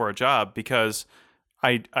people for a job, because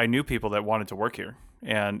I knew people that wanted to work here,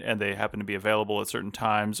 and they happen to be available at certain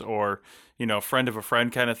times, or friend of a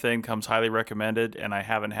friend kind of thing comes highly recommended, and I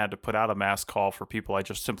haven't had to put out a mass call for people I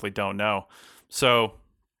just simply don't know. So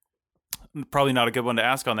probably not a good one to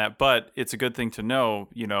ask on that, but it's a good thing to know.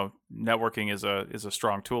 Networking is a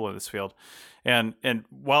strong tool in this field. And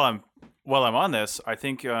while I'm on this, I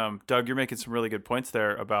think Doug, you're making some really good points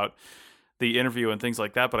there about the interview and things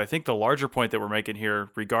like that. But I think the larger point that we're making here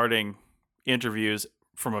regarding interviews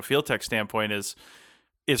from a field tech standpoint is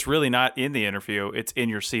it's really not in the interview, it's in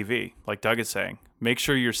your CV. Like Doug is saying, make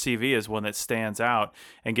sure your CV is one that stands out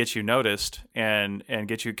and gets you noticed and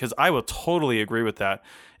get you, because I will totally agree with that.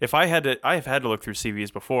 I have had to look through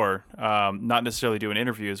CVs before, not necessarily doing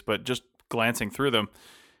interviews, but just glancing through them.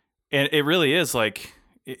 And it really is like,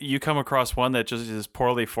 you come across one that just is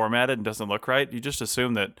poorly formatted and doesn't look right, you just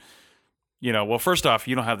assume that, well, first off,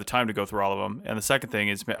 you don't have the time to go through all of them. And the second thing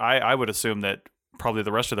is, I would assume that probably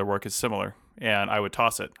the rest of their work is similar, and I would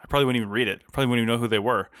toss it. I probably wouldn't even read it. I probably wouldn't even know who they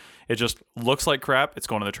were. It just looks like crap. It's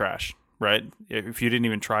going in the trash, right? If you didn't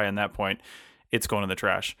even try in that point, it's going in the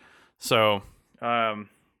trash. So,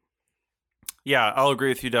 yeah, I'll agree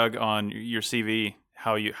with you, Doug, on your CV,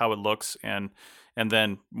 how it looks, and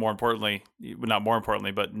then more importantly, not more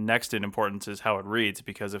importantly, but next in importance is how it reads,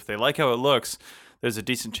 because if they like how it looks, there's a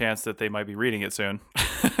decent chance that they might be reading it soon,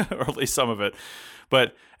 or at least some of it.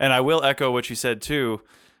 And I will echo what you said too.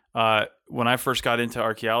 When I first got into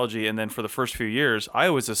archaeology, and then for the first few years, I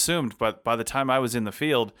always assumed, but by the time I was in the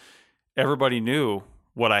field, everybody knew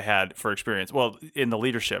what I had for experience. Well, in the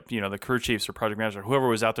leadership, the crew chiefs or project manager, whoever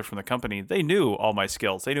was out there from the company, they knew all my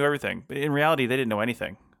skills. They knew everything. But in reality, they didn't know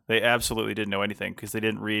anything. They absolutely didn't know anything because they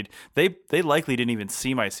didn't read. They likely didn't even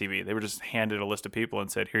see my CV. They were just handed a list of people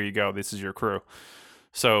and said, "Here you go. This is your crew."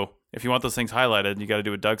 So if you want those things highlighted, you got to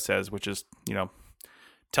do what Doug says, which is,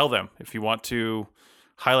 tell them. If you want to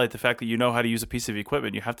highlight the fact that you know how to use a piece of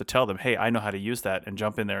equipment, you have to tell them, "Hey, I know how to use that," and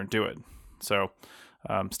jump in there and do it. So,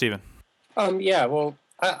 Stephen. Yeah, well,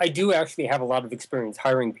 I do actually have a lot of experience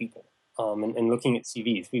hiring people and looking at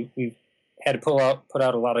CVs. We've had to put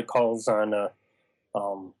out a lot of calls on,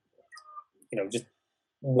 just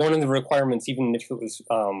one of the requirements, even if it was,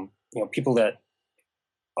 people that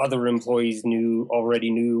other employees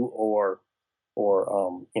already knew, or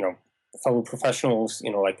fellow professionals,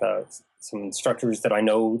 like some instructors that I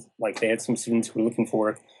know, like they had some students who were looking for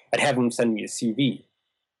it. I'd have them send me a CV.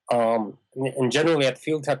 And generally at the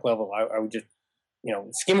field tech level, I would just,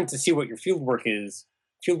 skim it to see what your field work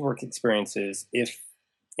experience is. If,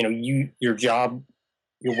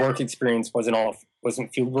 your work experience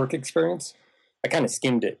wasn't field work experience, I kind of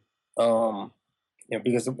skimmed it,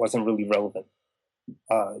 because it wasn't really relevant.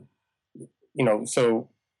 So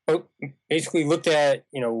basically looked at,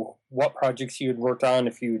 what projects you had worked on,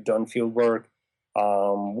 if you had done field work,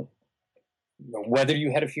 whether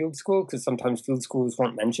you had a field school, because sometimes field schools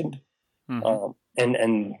weren't mentioned. Mm-hmm.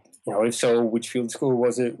 And if so, which field school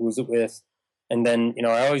was it with? And then,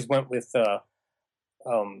 I always went with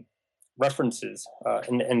references,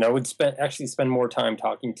 and I would spend more time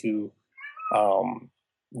talking to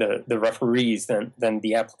the referees than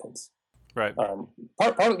the applicants. Right.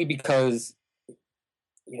 Partly because,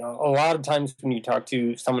 a lot of times when you talk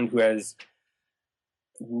to someone who has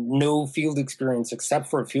no field experience except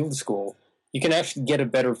for a field school, you can actually get a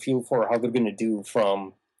better feel for how they're going to do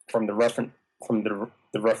from the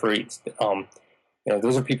referees.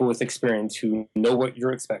 Those are people with experience who know what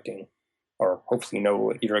you're expecting, or hopefully know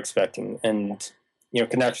what you're expecting, and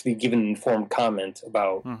can actually give an informed comment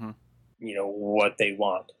about what they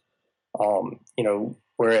want.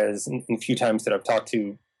 Whereas in a few times that I've talked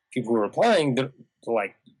to people who are applying, they're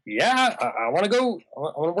like, yeah, I want to go. I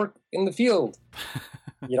want to work in the field.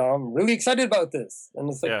 I'm really excited about this. And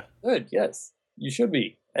it's like, good, yes, you should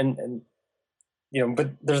be. And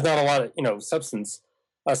but there's not a lot of, substance,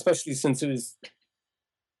 especially since it was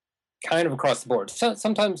kind of across the board. So,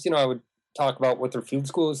 sometimes, I would talk about what their field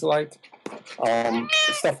school is like,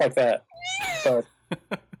 stuff like that. But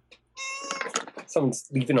someone's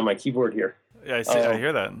leaping on my keyboard here. Yeah, I see. I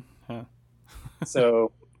hear that. Yeah.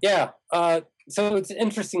 So, yeah. So it's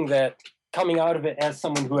interesting that coming out of it as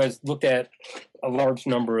someone who has looked at a large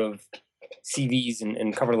number of CVs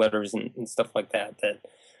and cover letters and stuff like that, that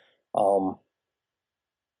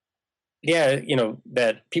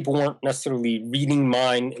people weren't necessarily reading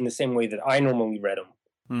mine in the same way that I normally read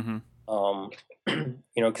them.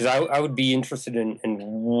 Because I would be interested in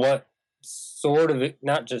what sort of,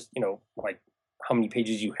 not just, like how many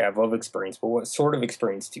pages you have of experience, but what sort of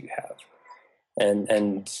experience do you have?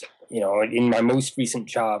 And in my most recent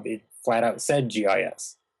job, it flat out said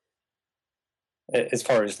GIS as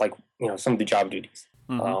far as like, some of the job duties.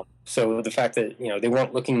 So the fact that, they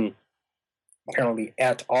weren't looking apparently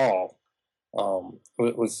at all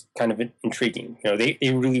was kind of intriguing. They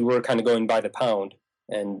really were kind of going by the pound.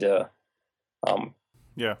 And,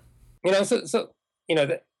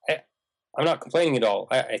 I'm not complaining at all.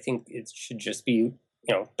 I think it should just be,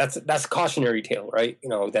 that's a cautionary tale, right?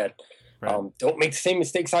 That don't make the same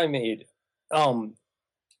mistakes I made. The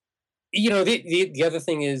other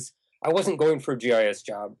thing is, I wasn't going for a GIS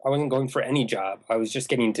job. I wasn't going for any job. I was just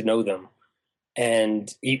getting to know them.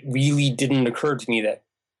 And it really didn't occur to me that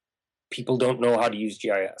people don't know how to use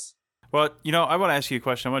GIS. Well, I want to ask you a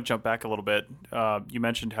question. I want to jump back a little bit. You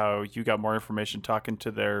mentioned how you got more information talking to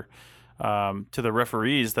their to the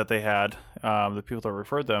referees that they had, the people that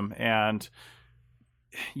referred them. And,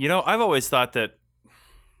 I've always thought that,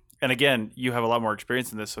 and again, you have a lot more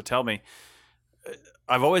experience in this, so tell me,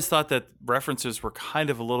 I've always thought that references were kind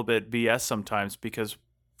of a little bit BS sometimes, because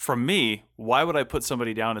from me, why would I put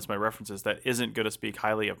somebody down as my references that isn't going to speak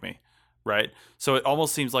highly of me? Right. So it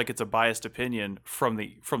almost seems like it's a biased opinion from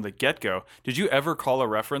the get-go. Did you ever call a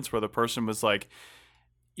reference where the person was like,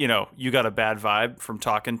 you got a bad vibe from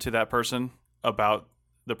talking to that person about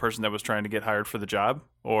the person that was trying to get hired for the job?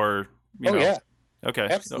 Or, yeah. Okay.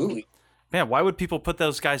 Absolutely. So, man, why would people put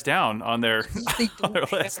those guys down on their, they on their don't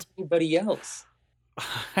have list? anybody else.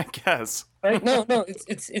 I guess. Right? No,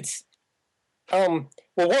 it's well,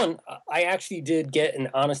 one, I actually did get an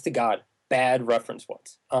honest to God bad reference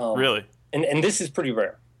once. Really? And this is pretty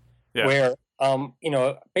rare. Yeah. Where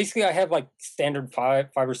basically I have like standard five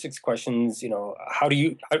or six questions. How do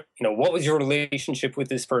you, what was your relationship with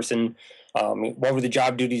this person? What were the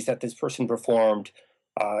job duties that this person performed?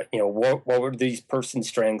 What were these person's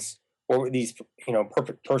strengths? What were these,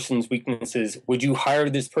 person's weaknesses? Would you hire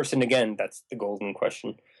this person again? That's the golden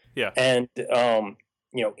question. Yeah. And,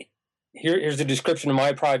 here's a description of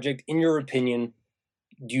my project. In your opinion,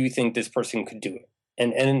 do you think this person could do it?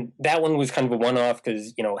 And that one was kind of a one-off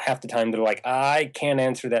because, half the time they're like, I can't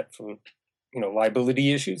answer that for,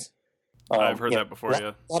 liability issues. I've heard that before,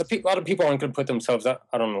 yeah. A lot of people aren't going to put themselves out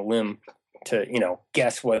on a limb to,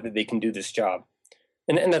 guess whether they can do this job.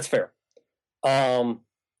 And that's fair.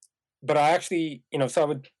 But I actually, so I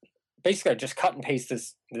would basically just cut and paste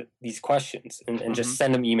these questions and just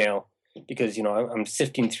send them email because, I'm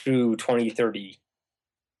sifting through 20, 30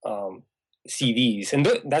 CVs. And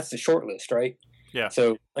that's the short list, right? Yeah.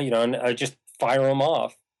 So, and I just fire them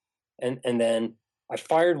off. And then I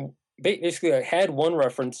basically I had one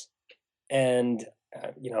reference and,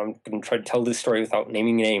 I'm going to try to tell this story without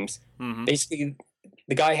naming names. Mm-hmm. Basically,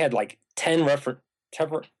 the guy had like 10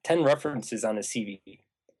 references on his CV.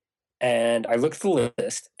 And I looked at the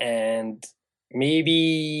list and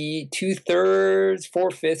maybe 2/3,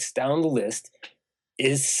 4/5 down the list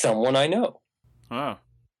is someone I know. Oh.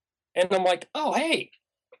 And I'm like, oh, hey.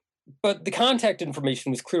 But the contact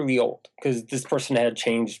information was clearly old because this person had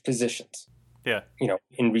changed positions. Yeah.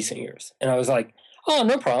 In recent years. And I was like, oh,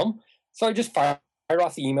 no problem. So I just fired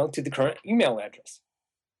off the email to the current email address.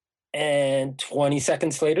 And 20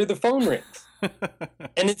 seconds later, the phone rings.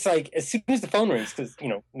 And it's like, as soon as the phone rings, because,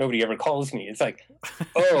 nobody ever calls me, it's like,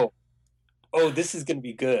 oh, this is going to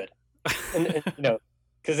be good. And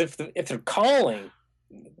because if they're calling,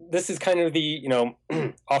 this is kind of the,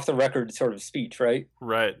 off the record sort of speech, right?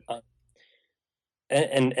 Right.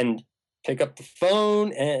 And pick up the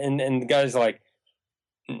phone, and the guy's like,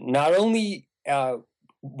 not only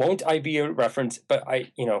won't I be a reference, but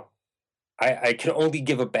I can only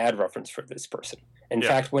give a bad reference for this person. In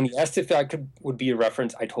fact, when he asked if I would be a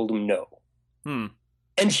reference, I told him no.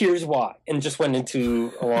 And here's why. And just went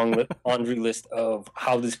into a long laundry list of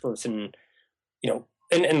how this person,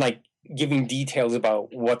 and like giving details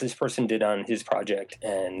about what this person did on his project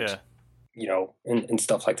and, and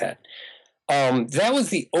stuff like that. That was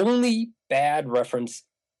the only bad reference,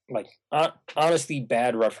 like honestly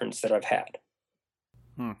bad reference that I've had.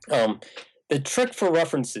 The trick for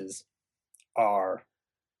references are,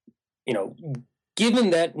 given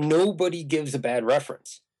that nobody gives a bad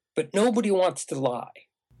reference, but nobody wants to lie.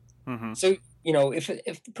 So, if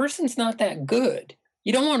the person's not that good,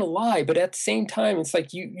 you don't want to lie, but at the same time, it's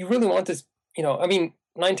like you really want this, 9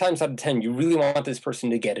 times out of 10, you really want this person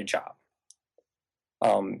to get a job.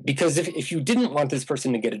 Because if you didn't want this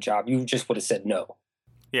person to get a job, you just would have said no.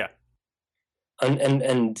 Yeah.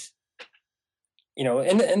 And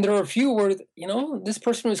there are a few where, this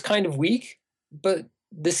person was kind of weak, but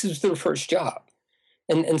this is their first job.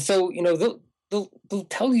 And so, they'll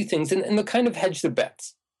tell you things and they'll kind of hedge their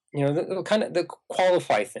bets. They'll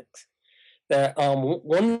qualify things. That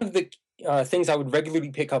one of the things I would regularly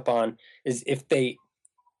pick up on is if they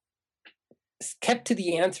kept to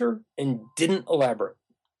the answer and didn't elaborate.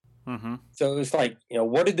 So it was like,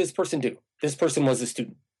 what did this person do? This person was a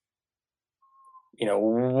student.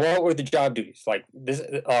 What were the job duties? Like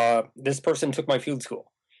this person took my field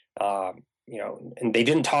school. And they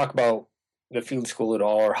didn't talk about the field school at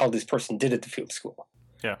all or how this person did at the field school.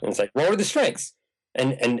 Yeah. And it's like, what were the strengths?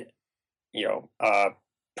 And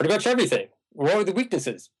pretty much everything. What were the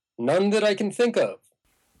weaknesses? None that I can think of.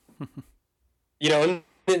 And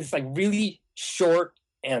it's like really short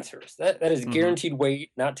answers. That is a guaranteed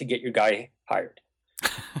way not to get your guy hired.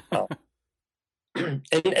 And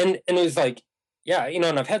it was like, and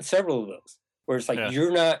I've had several of those where it's like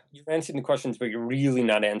you're answering the questions, but you're really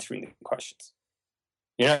not answering the questions.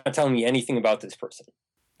 You're not telling me anything about this person.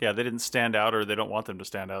 Yeah, they didn't stand out, or they don't want them to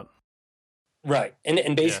stand out. Right.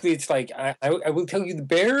 And basically it's like, I will tell you the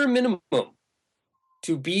bare minimum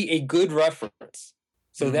to be a good reference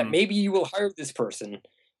so that maybe you will hire this person,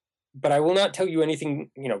 but I will not tell you anything,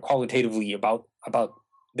 qualitatively about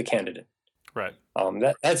the candidate. Right.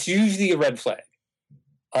 That's usually a red flag.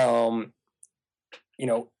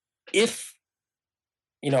 If,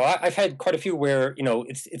 I've had quite a few where,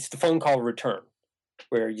 it's the phone call return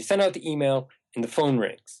where you send out the email and the phone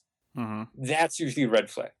rings. That's usually a red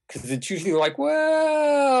flag because it's usually like,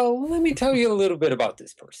 well, let me tell you a little bit about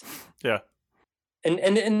this person. Yeah. And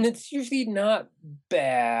it's usually not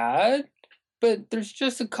bad, but there's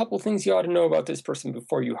just a couple things you ought to know about this person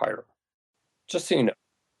before you hire them. Just so you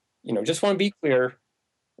know. Just want to be clear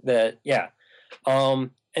that,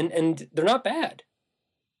 and they're not bad,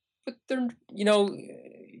 but they're,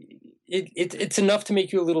 it's enough to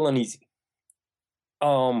make you a little uneasy.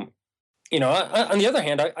 On the other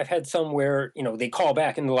hand, I've had some where, they call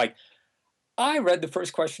back and they're like, I read the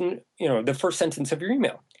first question, the first sentence of your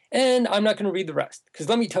email, and I'm not going to read the rest. Because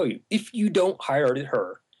let me tell you, if you don't hire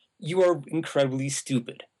her, you are incredibly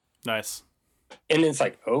stupid. Nice. And it's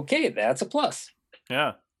like, okay, that's a plus.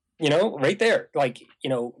 Yeah. Right there. Like,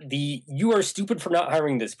 you are stupid for not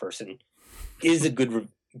hiring this person is a good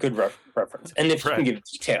reference. And if you can give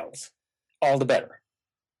details, all the better.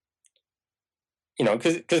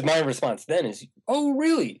 Because my response then is, oh,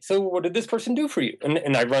 really? So what did this person do for you?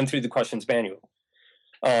 And I run through the questions manual.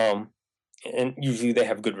 And usually they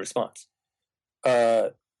have good response.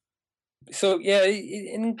 And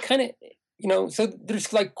kind of, so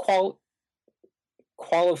there's like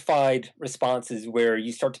qualified responses where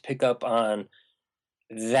you start to pick up on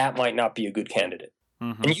that might not be a good candidate.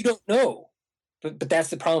 And you don't know. But that's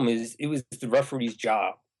the problem is it was the referee's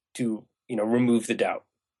job to, remove the doubt.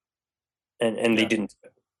 And they didn't.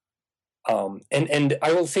 And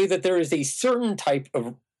I will say that there is a certain type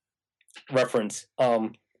of reference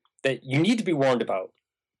that you need to be warned about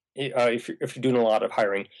if you're doing a lot of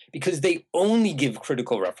hiring, because they only give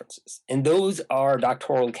critical references, and those are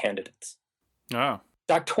doctoral candidates. Oh.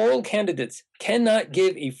 Doctoral candidates cannot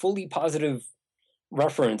give a fully positive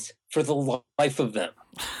reference for the life of them.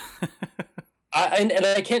 And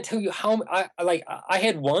I can't tell you how. I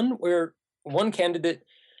had one where one candidate.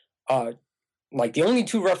 The only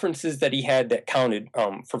 2 references that he had that counted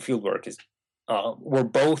for fieldwork is were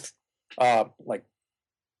both like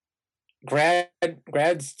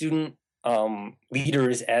grad student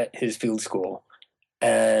leaders at his field school,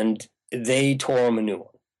 and they tore him a new one.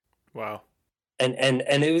 Wow. And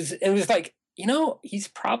it was like, he's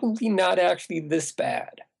probably not actually this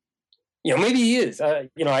bad. Maybe he is. I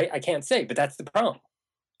can't say, but that's the problem.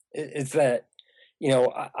 It's that,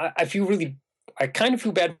 I kind of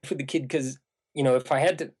feel bad for the kid because, if I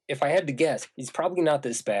had to guess, he's probably not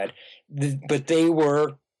this bad. But they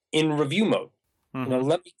were in review mode. Mm-hmm.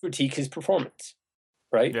 Let me critique his performance,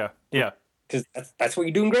 right? Yeah. Because that's what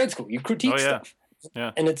you do in grad school. You critique stuff.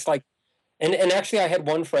 Yeah. And it's like, and actually, I had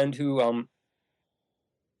one friend who,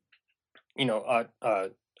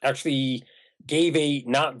 actually gave a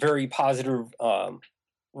not very positive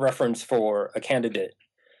reference for a candidate,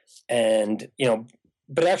 and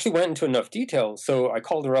but actually went into enough detail. So I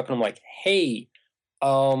called her up and I'm like, hey,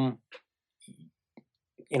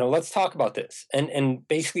 let's talk about this. And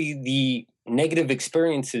basically the negative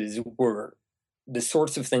experiences were the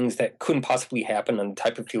sorts of things that couldn't possibly happen on the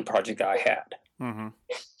type of field project that I had. Mm-hmm.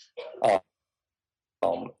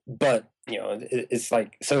 But it's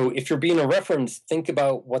like, so if you're being a reference, think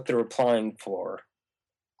about what they're applying for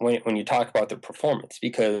when you talk about their performance,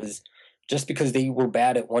 because just because they were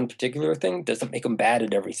bad at one particular thing doesn't make them bad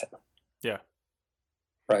at everything. Yeah.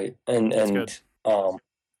 Right. And good.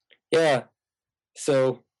 Yeah.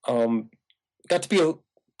 So got to be a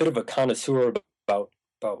bit of a connoisseur about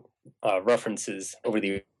references over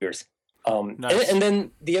the years. Nice. And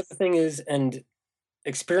then the other thing is, and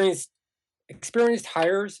experienced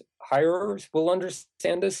hirers will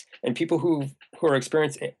understand this, and people who are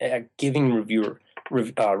experienced at giving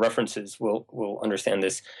references will understand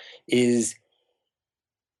this, is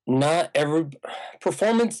not every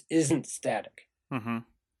performance isn't static. Mm-hmm.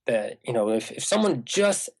 That if someone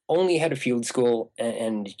just only had a field school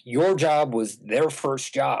and your job was their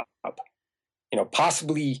first job,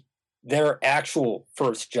 possibly their actual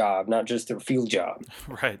first job, not just their field job,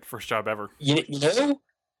 Right, first job ever.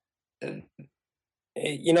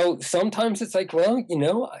 Sometimes it's like, well,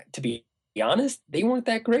 to be honest, they weren't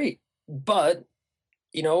that great, but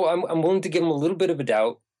I'm willing to give them a little bit of a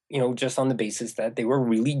doubt, just on the basis that they were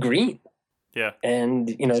really green. Yeah. And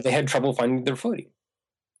they had trouble finding their footing,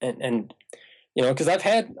 and because I've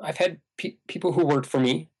had people who worked for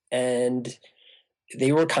me and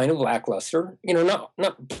they were kind of lackluster, not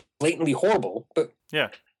blatantly horrible, but yeah,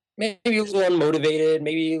 maybe a little unmotivated,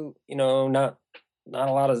 maybe not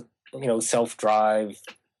a lot of self drive,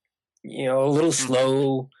 a little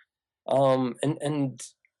slow, and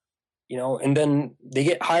then they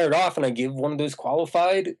get hired off, and I give one of those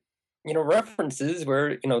qualified references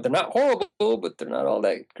where they're not horrible, but they're not all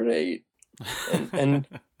that great, and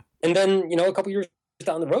then a couple years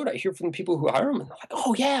down the road, I hear from the people who hire them, and they're like,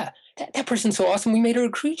 oh yeah, that person's so awesome, we made her a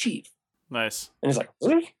crew chief. Nice. And it's like,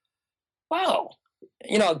 really? Wow.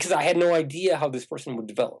 Because I had no idea how this person would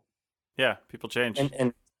develop. Yeah, people change.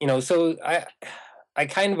 And so I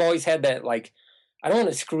kind of always had that, like, I don't want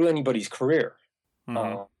to screw anybody's career.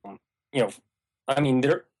 Mm-hmm.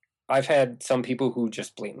 I've had some people who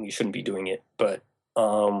just blatantly shouldn't be doing it, but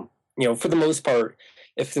for the most part,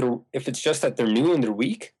 if it's just that they're new and they're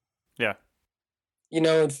weak, yeah,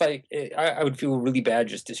 it's like I would feel really bad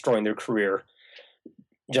just destroying their career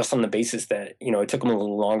just on the basis that it took them a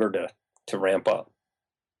little longer to ramp up.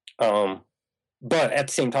 But at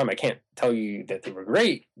the same time, I can't tell you that they were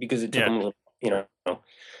great because it took them a little,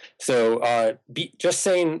 So just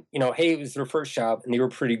saying, hey, it was their first job and they were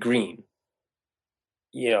pretty green,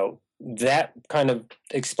 that kind of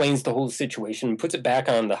explains the whole situation and puts it back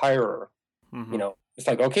on the hirer. Mm-hmm. It's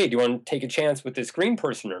like, okay, do you want to take a chance with this green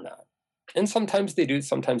person or not? And sometimes they do,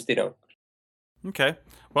 sometimes they don't. Okay.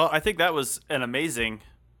 Well, I think that was an amazing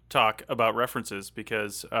talk about references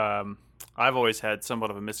because I've always had somewhat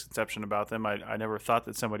of a misconception about them. I never thought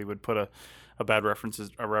that somebody would put a bad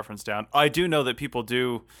reference down. I do know that people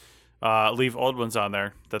do leave old ones on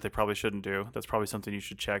there that they probably shouldn't do. That's probably something you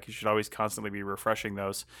should check. You should always constantly be refreshing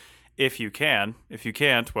those if you can. If you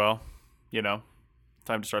can't, well,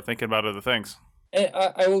 time to start thinking about other things. And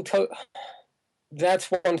I will tell.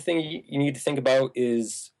 That's one thing you need to think about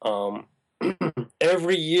is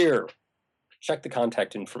every year, check the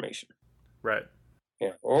contact information. Right.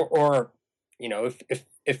 Yeah. Or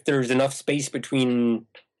if there's enough space between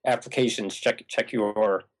applications, check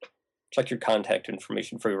your contact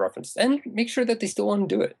information for your reference, and make sure that they still want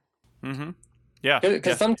to do it. Mm-hmm. Yeah.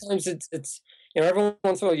 Because sometimes it's every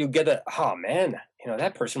once in a while you'll get oh man,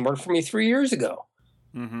 that person worked for me 3 years ago.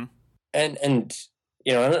 Mm-hmm. And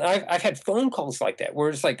I've had phone calls like that where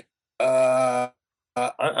it's like, I'm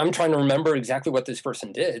trying to remember exactly what this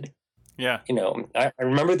person did. Yeah. I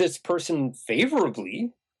remember this person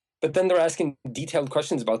favorably, but then they're asking detailed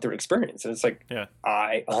questions about their experience. And it's like, Yeah.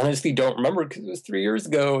 I honestly don't remember because it was 3 years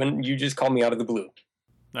ago and you just called me out of the blue.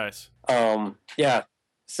 Nice. Yeah.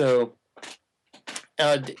 So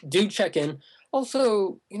do check in.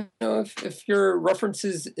 Also, if your reference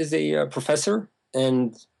is a professor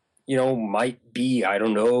and, might be, I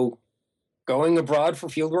don't know, going abroad for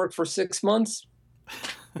fieldwork for 6 months,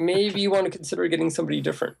 maybe you want to consider getting somebody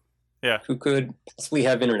different. Yeah. Who could possibly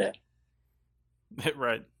have internet.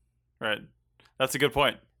 Right. That's a good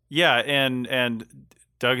point. Yeah, and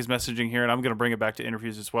Doug is messaging here, and I'm going to bring it back to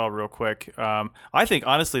interviews as well real quick. I think,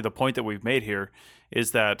 honestly, the point that we've made here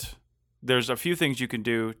is that there's a few things you can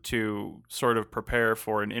do to sort of prepare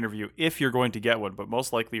for an interview if you're going to get one, but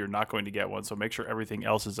most likely you're not going to get one, so make sure everything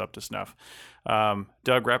else is up to snuff.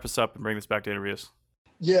 Doug, wrap us up and bring this back to interviews.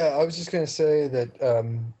 Yeah, I was just going to say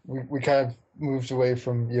that we kind of moved away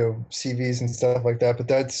from CVs and stuff like that, but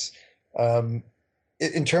that's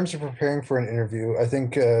in terms of preparing for an interview. I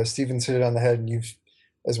think Steven's hit it on the head, and you've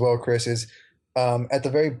as well, Chris, is at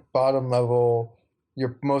the very bottom level,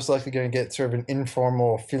 you're most likely going to get sort of an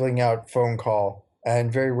informal filling out phone call, and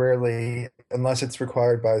very rarely, unless it's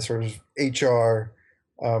required by sort of HR,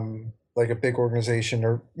 like a big organization,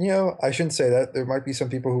 or I shouldn't say that. There might be some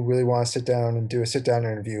people who really want to sit down and do a sit down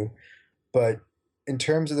interview, but in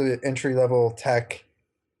terms of the entry level tech,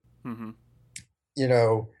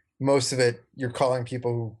 most of it, you're calling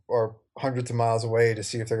people who are hundreds of miles away to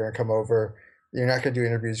see if they're going to come over. You're not going to do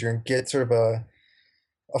interviews. You're going to get sort of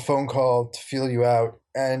a phone call to feel you out.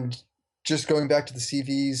 And just going back to the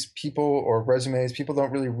CVs, people or resumes, people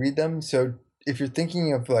don't really read them. So if you're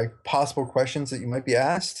thinking of like possible questions that you might be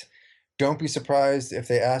asked, don't be surprised if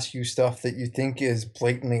they ask you stuff that you think is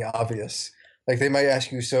blatantly obvious. Like they might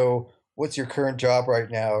ask you, so what's your current job right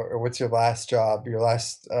now? Or what's your last job, your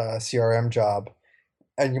last CRM job?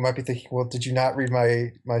 And you might be thinking, well, did you not read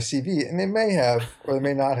my CV? And they may have, or they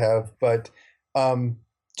may not have, but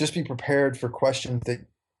just be prepared for questions that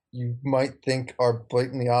you might think are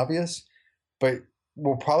blatantly obvious, but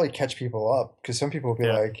will probably catch people up, because some people will be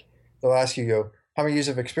like, they'll ask you, how many years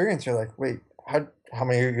of experience? You're like, wait, how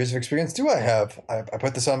many years of experience do I have? I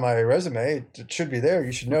put this on my resume. It should be there.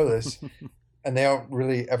 You should know this. And they don't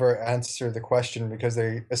really ever answer the question because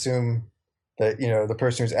they assume that, the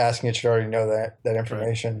person who's asking it should already know that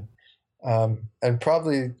information. Right. And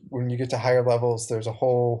probably when you get to higher levels, we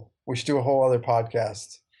should do a whole other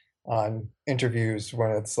podcast on interviews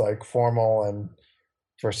when it's like formal and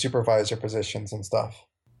for supervisor positions and stuff.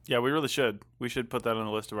 Yeah, we really should. We should put that on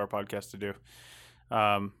the list of our podcasts to do.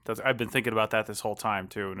 I've been thinking about that this whole time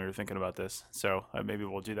too when we were thinking about this. So maybe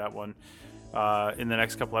we'll do that one in the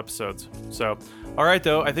next couple episodes. So, all right,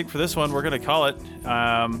 though, I think for this one, we're going to call it.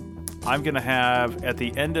 I'm going to have, at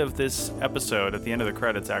the end of this episode, at the end of the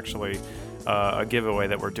credits, actually, a giveaway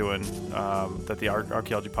that we're doing, that the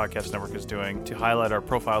Archaeology Podcast Network is doing to highlight our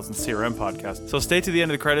Profiles in CRM podcast. So stay to the end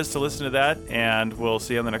of the credits to listen to that, and we'll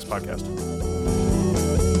see you on the next podcast.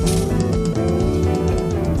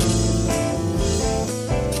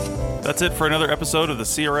 That's it for another episode of the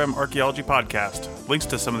CRM Archaeology Podcast. Links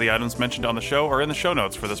to some of the items mentioned on the show are in the show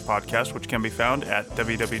notes for this podcast, which can be found at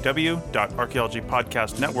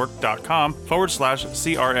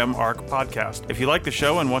www.archaeologypodcastnetwork.com/CRM Arc Podcast. If you like the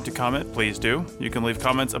show and want to comment, please do. You can leave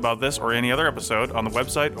comments about this or any other episode on the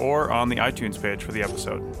website or on the iTunes page for the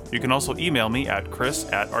episode. You can also email me at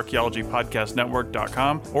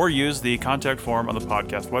chris@archaeologypodcastnetwork.com or use the contact form on the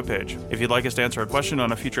podcast webpage. If you'd like us to answer a question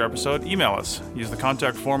on a future episode, email us. Use the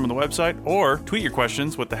contact form on the website or tweet your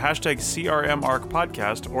questions with the hashtag CRMArc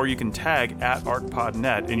Podcast, or you can tag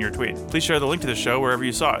 @ArcPodNet in your tweet. Please share the link to the show wherever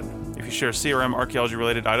you saw it. If you share CRM archaeology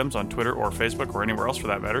related items on Twitter or Facebook or anywhere else for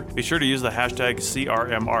that matter, be sure to use the hashtag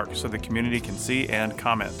CRMArc so the community can see and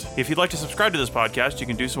comment. If you'd like to subscribe to this podcast, you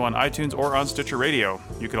can do so on iTunes or on Stitcher Radio.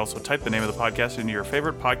 You can also type the name of the podcast into your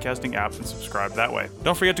favorite podcasting app and subscribe that way.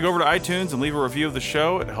 Don't forget to go over to iTunes and leave a review of the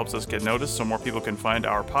show. It helps us get noticed so more people can find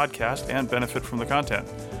our podcast and benefit from the content.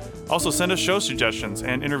 Also, send us show suggestions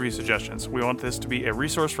and interview suggestions. We want this to be a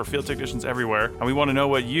resource for field technicians everywhere, and we want to know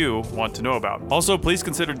what you want to know about. Also, please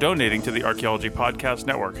consider donating to the Archaeology Podcast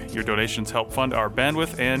Network. Your donations help fund our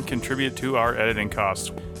bandwidth and contribute to our editing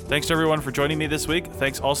costs. Thanks to everyone for joining me this week.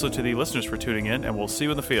 Thanks also to the listeners for tuning in, and we'll see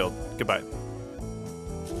you in the field. Goodbye.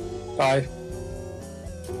 Bye.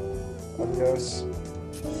 Adios.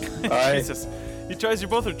 Bye. Jesus. You guys, you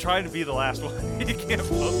both are trying to be the last one. You can't both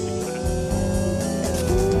do that.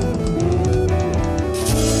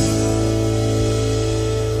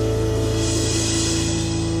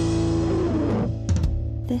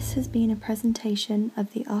 This has been a presentation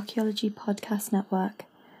of the Archaeology Podcast Network.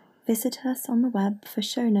 Visit us on the web for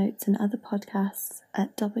show notes and other podcasts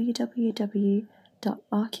at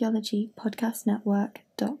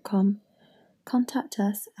www.archaeologypodcastnetwork.com. Contact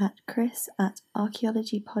us at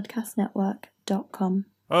chris@archaeologypodcastnetwork.com.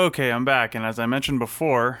 Okay, I'm back, and as I mentioned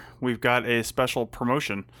before, we've got a special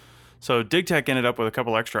promotion. So DigTech ended up with a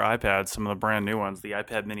couple extra iPads, some of the brand new ones, the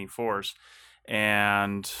iPad Mini 4s,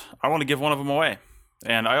 and I want to give one of them away.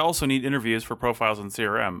 And I also need interviews for profiles in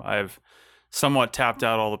CRM. I've somewhat tapped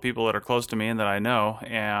out all the people that are close to me and that I know,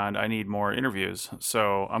 and I need more interviews.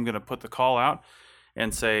 So I'm going to put the call out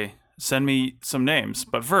and say, send me some names.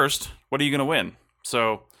 But first, what are you going to win?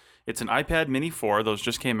 So it's an iPad Mini 4. Those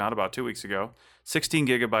just came out about 2 weeks ago. 16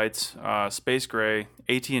 gigabytes, space gray,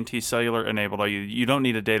 AT&T cellular enabled. You don't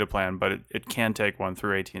need a data plan, but it can take one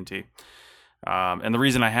through AT&T. And the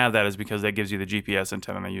reason I have that is because that gives you the GPS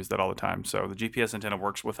antenna, and I use that all the time. So the GPS antenna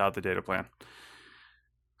works without the data plan.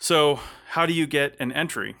 So how do you get an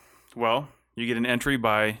entry? Well, you get an entry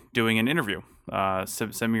by doing an interview.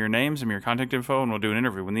 Send me your name, send me your contact info, and we'll do an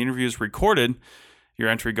interview. When the interview is recorded, your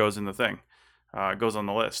entry goes in the thing. It goes on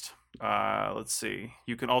the list. Let's see.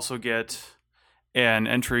 You can also get an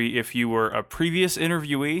entry if you were a previous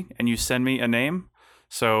interviewee and you send me a name.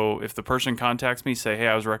 So if the person contacts me, say, hey,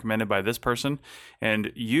 I was recommended by this person,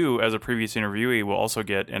 and you as a previous interviewee will also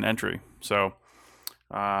get an entry. So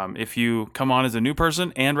if you come on as a new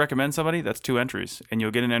person and recommend somebody, that's 2 entries, and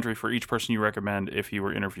you'll get an entry for each person you recommend if you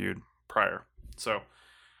were interviewed prior. So,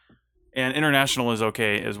 and international is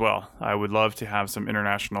okay as well. I would love to have some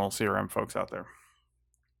international CRM folks out there.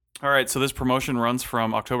 All right, so this promotion runs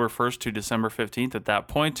from October 1st to December 15th. At that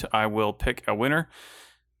point, I will pick a winner.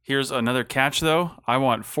 Here's another catch, though. I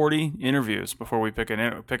want 40 interviews before we pick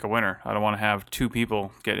a winner. I don't want to have 2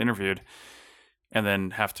 people get interviewed and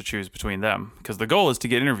then have to choose between them, because the goal is to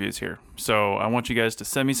get interviews here. So I want you guys to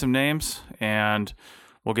send me some names, and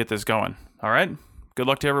we'll get this going. All right? Good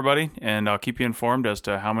luck to everybody, and I'll keep you informed as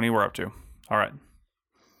to how many we're up to. All right.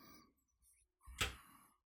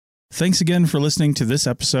 Thanks again for listening to this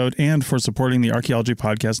episode and for supporting the Archaeology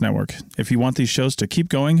Podcast Network. If you want these shows to keep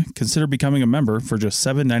going, consider becoming a member for just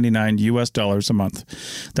 $7.99 US a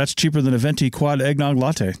month. That's cheaper than a venti quad eggnog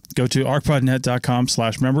latte. Go to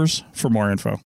arcpodnet.com/members for more info.